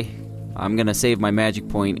try. I'm going to save my magic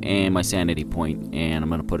point and my sanity point, and I'm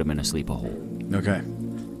going to put him in a sleeper hold.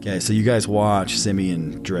 Okay, so you guys watch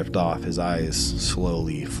Simeon drift off. His eyes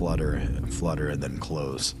slowly flutter, and then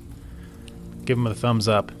close. Give him a thumbs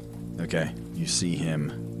up. Okay, you see him,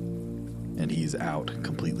 and he's out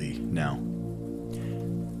completely now.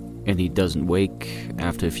 And he doesn't wake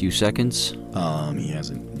after a few seconds? He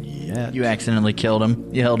hasn't yet. You accidentally killed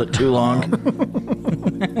him. You held it too long.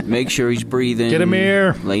 Make sure he's breathing. Get him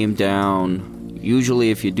here. Lay him down. Usually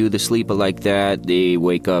if you do the sleeper like that, they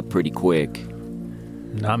wake up pretty quick.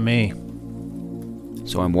 Not me.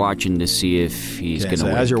 So I'm watching to see if he's going to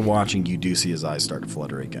wake. As you're watching, you do see his eyes start to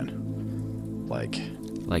flutter again.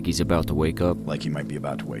 Like he's about to wake up? Like he might be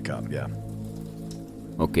about to wake up, yeah.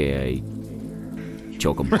 Okay, I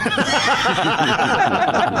choke him.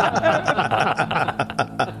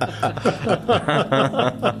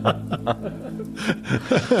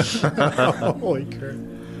 Holy crap.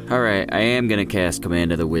 Alright, I am going to cast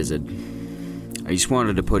Command of the Wizard. I just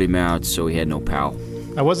wanted to put him out so he had no power.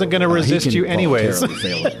 I wasn't going to resist you anyways. Oh,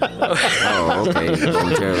 okay.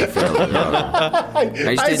 Voluntarily fail it.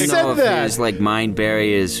 I just didn't know if his mind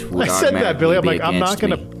barriers would I said that, Billy. I'm like, I'm not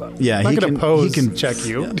going to. Yeah, I'm not going to pose. He can check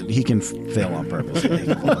you. Yeah, he can fail on purpose.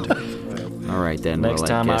 All right then. Next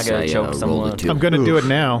time I gotta choke someone. I'm going to do it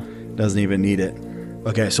now. Doesn't even need it.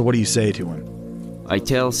 Okay, so what do you say to him? I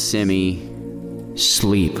tell Simi,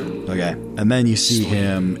 sleep. Okay, and then you see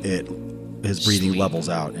him. His breathing levels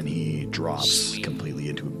out, and he drops completely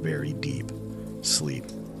into a very deep sleep.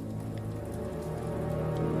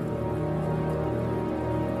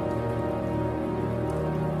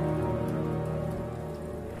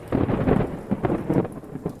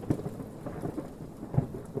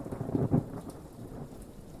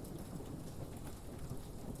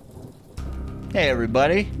 Hey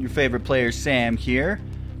everybody, your favorite player Sam here.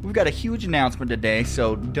 We've got a huge announcement today,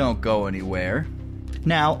 so don't go anywhere.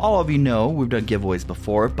 Now, all of you know we've done giveaways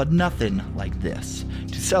before, but nothing like this.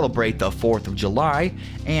 To celebrate the 4th of July,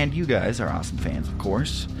 and you guys are awesome fans, of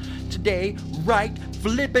course. Today, right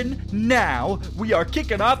flippin' now, we are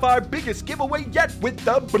kicking off our biggest giveaway yet with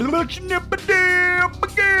the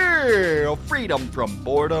Freedom from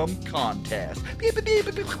Boredom Contest.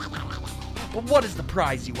 What is the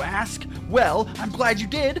prize, you ask? Well, I'm glad you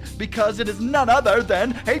did, because it is none other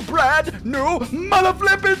than a brand new mother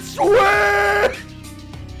flippin' Switch!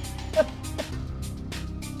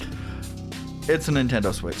 It's a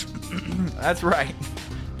Nintendo Switch. That's right.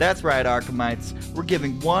 That's right, Arkhamites. We're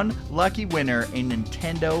giving one lucky winner a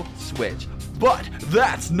Nintendo Switch. But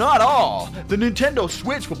that's not all. The Nintendo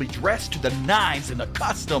Switch will be dressed to the nines in the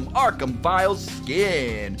custom Arkham Files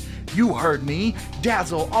skin. You heard me.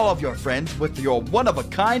 Dazzle all of your friends with your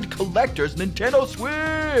one-of-a-kind collector's Nintendo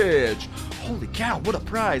Switch. Holy cow, what a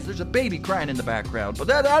prize. There's a baby crying in the background, but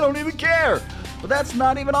that I don't even care. But that's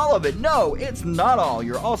not even all of it. No, it's not all.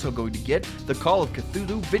 You're also going to get the Call of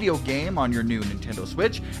Cthulhu video game on your new Nintendo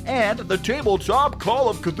Switch and the tabletop Call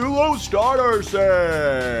of Cthulhu starter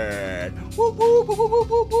set. Woo, woo, woo, woo,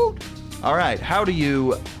 woo, woo. All right, how do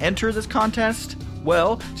you enter this contest?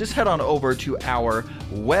 Well, just head on over to our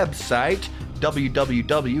website,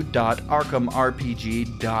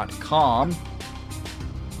 www.arkhamrpg.com,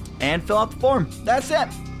 and fill out the form. That's it.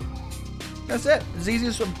 That's it. It's easy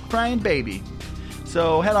as a crying baby.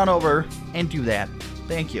 So head on over and do that.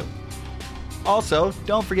 Thank you. Also,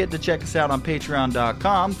 don't forget to check us out on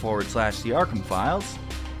patreon.com/The Arkham Files.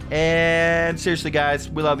 And seriously, guys,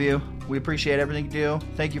 we love you. We appreciate everything you do.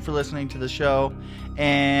 Thank you for listening to the show.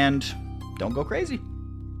 And don't go crazy.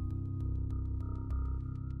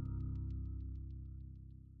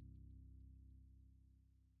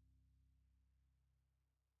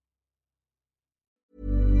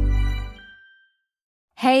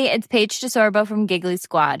 Hey, it's Paige DeSorbo from Giggly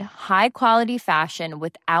Squad. High quality fashion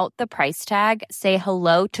without the price tag. Say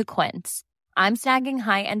hello to Quince. I'm snagging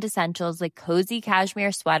high-end essentials like cozy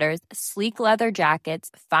cashmere sweaters, sleek leather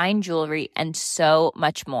jackets, fine jewelry, and so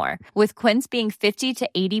much more. With Quince being 50 to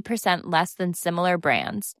 80% less than similar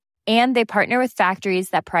brands. And they partner with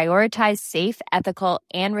factories that prioritize safe, ethical,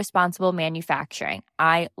 and responsible manufacturing.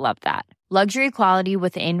 I love that. Luxury quality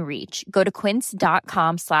within reach. Go to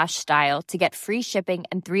quince.com/style to get free shipping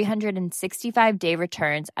and 365-day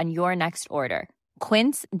returns on your next order.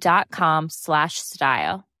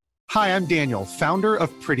 Quince.com/style. Hi, I'm Daniel, founder of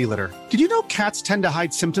Pretty Litter. Did you know cats tend to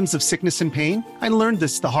hide symptoms of sickness and pain? I learned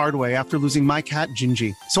this the hard way after losing my cat,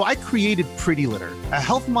 Gingy. So I created Pretty Litter, a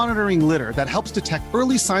health monitoring litter that helps detect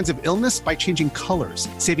early signs of illness by changing colors,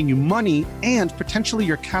 saving you money and potentially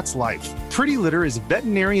your cat's life. Pretty Litter is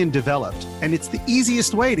veterinarian developed, and it's the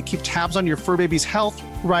easiest way to keep tabs on your fur baby's health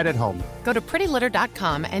right at home. Go to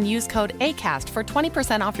prettylitter.com and use code ACAST for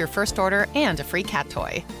 20% off your first order and a free cat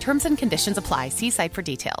toy. Terms and conditions apply. See site for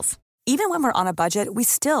details. Even when we're on a budget, we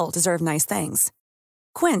still deserve nice things.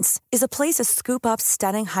 Quince is a place to scoop up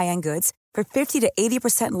stunning high-end goods for 50 to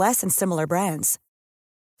 80% less than similar brands.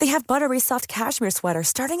 They have buttery soft cashmere sweaters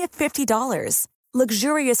starting at $50,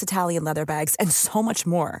 luxurious Italian leather bags, and so much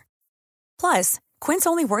more. Plus, Quince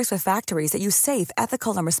only works with factories that use safe,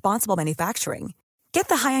 ethical, and responsible manufacturing. Get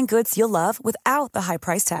the high-end goods you'll love without the high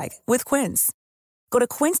price tag with Quince. Go to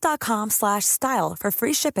quince.com/style for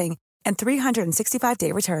free shipping and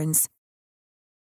 365-day returns.